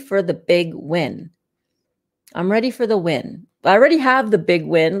ready for the big win. I'm ready for the win. I already have the big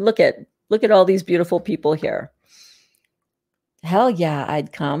win. Look at all these beautiful people here. Hell yeah,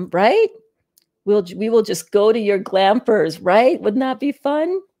 I'd come, right? We will just go to your glampers, right? Wouldn't that be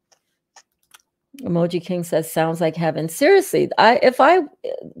fun? Emoji King says, sounds like heaven. Seriously,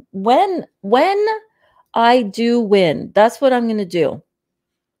 when I do win, that's what I'm going to do.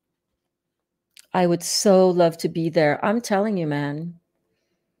 I would so love to be there. I'm telling you, man.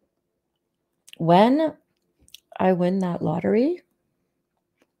 When I win that lottery,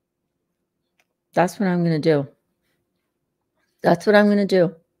 that's what I'm going to do. That's what I'm going to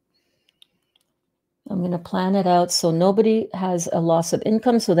do. I'm going to plan it out so nobody has a loss of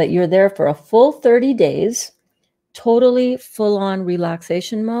income, so that you're there for a full 30 days, totally full-on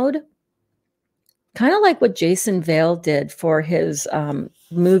relaxation mode. Kind of like what Jason Vale did for his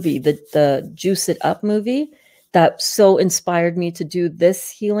movie, the Juice It Up movie, that so inspired me to do this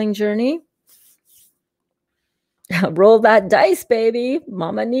healing journey. Roll that dice, baby.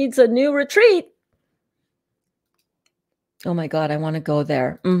 Mama needs a new retreat. Oh my God, I want to go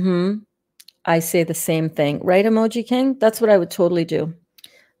there. I say the same thing. Right, Emoji King? That's what I would totally do.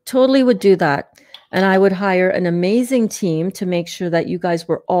 Totally would do that. And I would hire an amazing team to make sure that you guys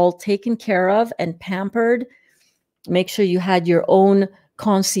were all taken care of and pampered. Make sure you had your own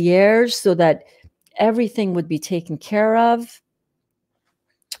concierge so that everything would be taken care of.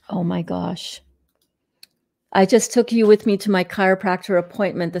 Oh my gosh. I just took you with me to my chiropractor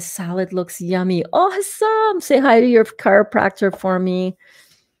appointment. The salad looks yummy. Awesome. Say hi to your chiropractor for me.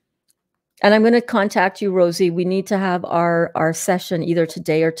 And I'm going to contact you, Rosie. We need to have our session either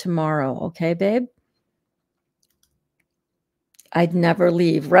today or tomorrow. Okay, babe? I'd never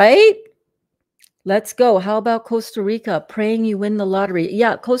leave, right? Let's go. How about Costa Rica? Praying you win the lottery.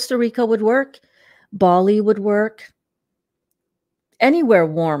 Yeah, Costa Rica would work. Bali would work. Anywhere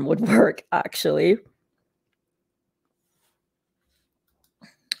warm would work, actually.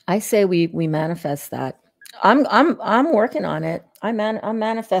 I say we manifest that. I'm working on it. I'm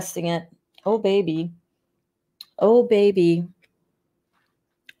manifesting it. Oh baby. Oh baby.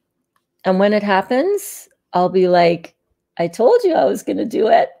 And when it happens, I'll be like, I told you I was going to do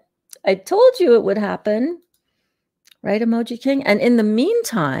it. I told you it would happen. Right, Emoji King? And in the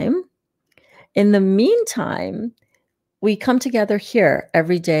meantime, we come together here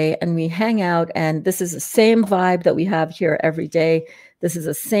every day and we hang out, and this is the same vibe that we have here every day. This is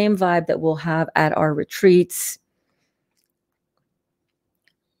the same vibe that we'll have at our retreats.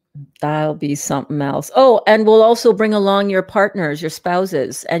 That'll be something else. Oh, and we'll also bring along your partners, your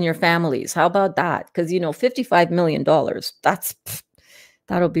spouses, and your families. How about that? Because, you know, $55 million,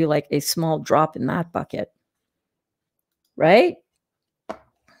 that'll be like a small drop in that bucket. Right?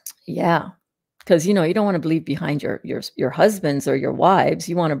 Yeah. Because, you know, you don't want to leave behind your husbands or your wives.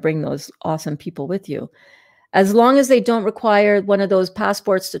 You want to bring those awesome people with you. As long as they don't require one of those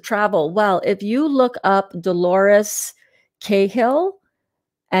passports to travel. Well, if you look up Dolores Cahill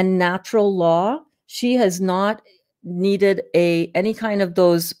and natural law, she has not needed any kind of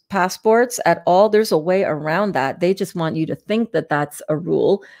those passports at all. There's a way around that. They just want you to think that that's a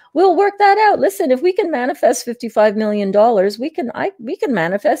rule. We'll work that out. Listen, if we can manifest $55 million, we can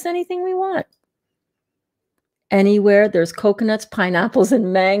manifest anything we want. Anywhere there's coconuts, pineapples,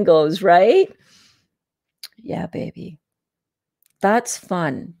 and mangoes, right? Yeah, baby. That's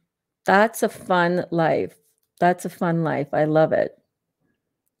fun. That's a fun life. That's a fun life. I love it.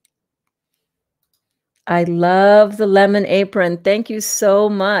 I love the lemon apron. Thank you so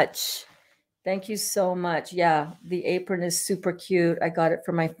much. Thank you so much. Yeah, the apron is super cute. I got it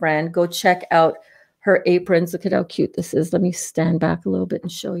from my friend. Go check out her aprons. Look at how cute this is. Let me stand back a little bit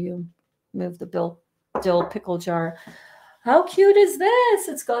and show you. Move the dill pickle jar. How cute is this?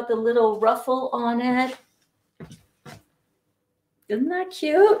 It's got the little ruffle on it. Isn't that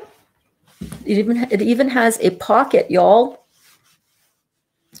cute? It even has a pocket, y'all.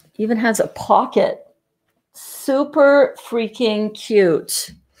 Even has a pocket. Super freaking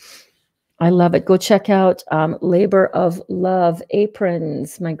cute. I love it. Go check out Labor of Love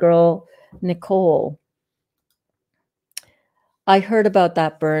aprons. My girl, Nicole. I heard about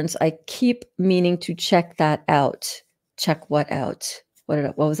that, Burns. I keep meaning to check that out. Check what out?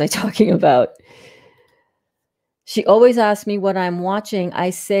 What was I talking about? She always asks me what I'm watching. I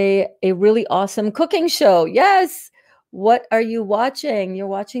say a really awesome cooking show. Yes. What are you watching? You're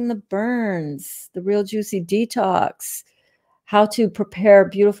watching the Burns, the Real Juicy Detox. How to prepare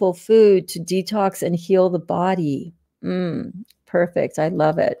beautiful food to detox and heal the body. Perfect. I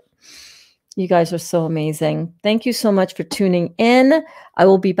love it. You guys are so amazing. Thank you so much for tuning in. I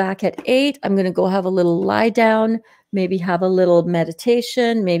will be back at 8. I'm going to go have a little lie down, maybe have a little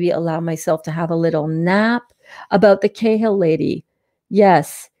meditation, maybe allow myself to have a little nap. About the Cahill lady.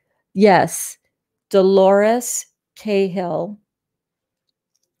 Yes. Dolores Cahill.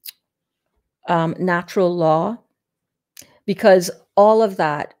 natural law, because all of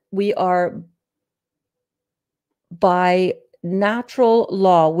that, we are by natural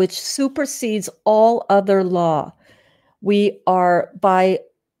law, which supersedes all other law. We are by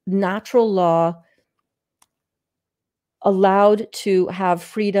natural law allowed to have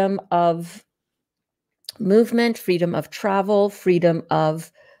freedom of movement, freedom of travel, freedom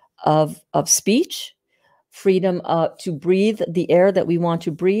of speech, freedom to breathe the air that we want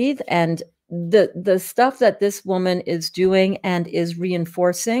to breathe. And the stuff that this woman is doing and is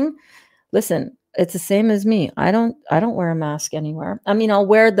reinforcing, listen, it's the same as me. I don't wear a mask anywhere. I mean, I'll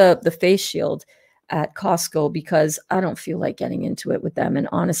wear the face shield at Costco because I don't feel like getting into it with them. And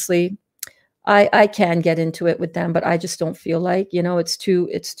honestly, I can get into it with them, but I just don't feel like, you know, it's too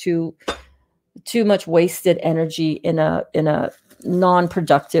much wasted energy in a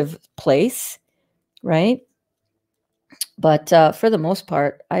non-productive place, right? But for the most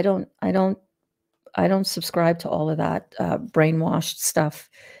part, I don't subscribe to all of that brainwashed stuff.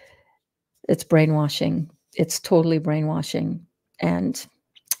 It's brainwashing. It's totally brainwashing, and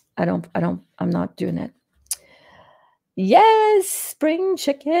I'm not doing it. Yes, spring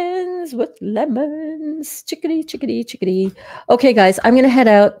chickens with lemons. Chickadee, chickadee, chickadee. Okay, guys, I'm going to head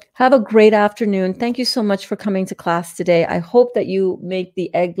out. Have a great afternoon. Thank you so much for coming to class today. I hope that you make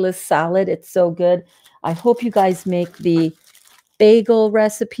the eggless salad. It's so good. I hope you guys make the bagel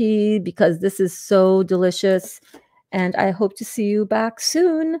recipe because this is so delicious. And I hope to see you back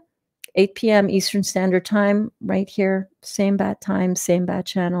soon. 8 p.m. Eastern Standard Time, right here. Same bat time, same bat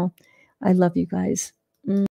channel. I love you guys.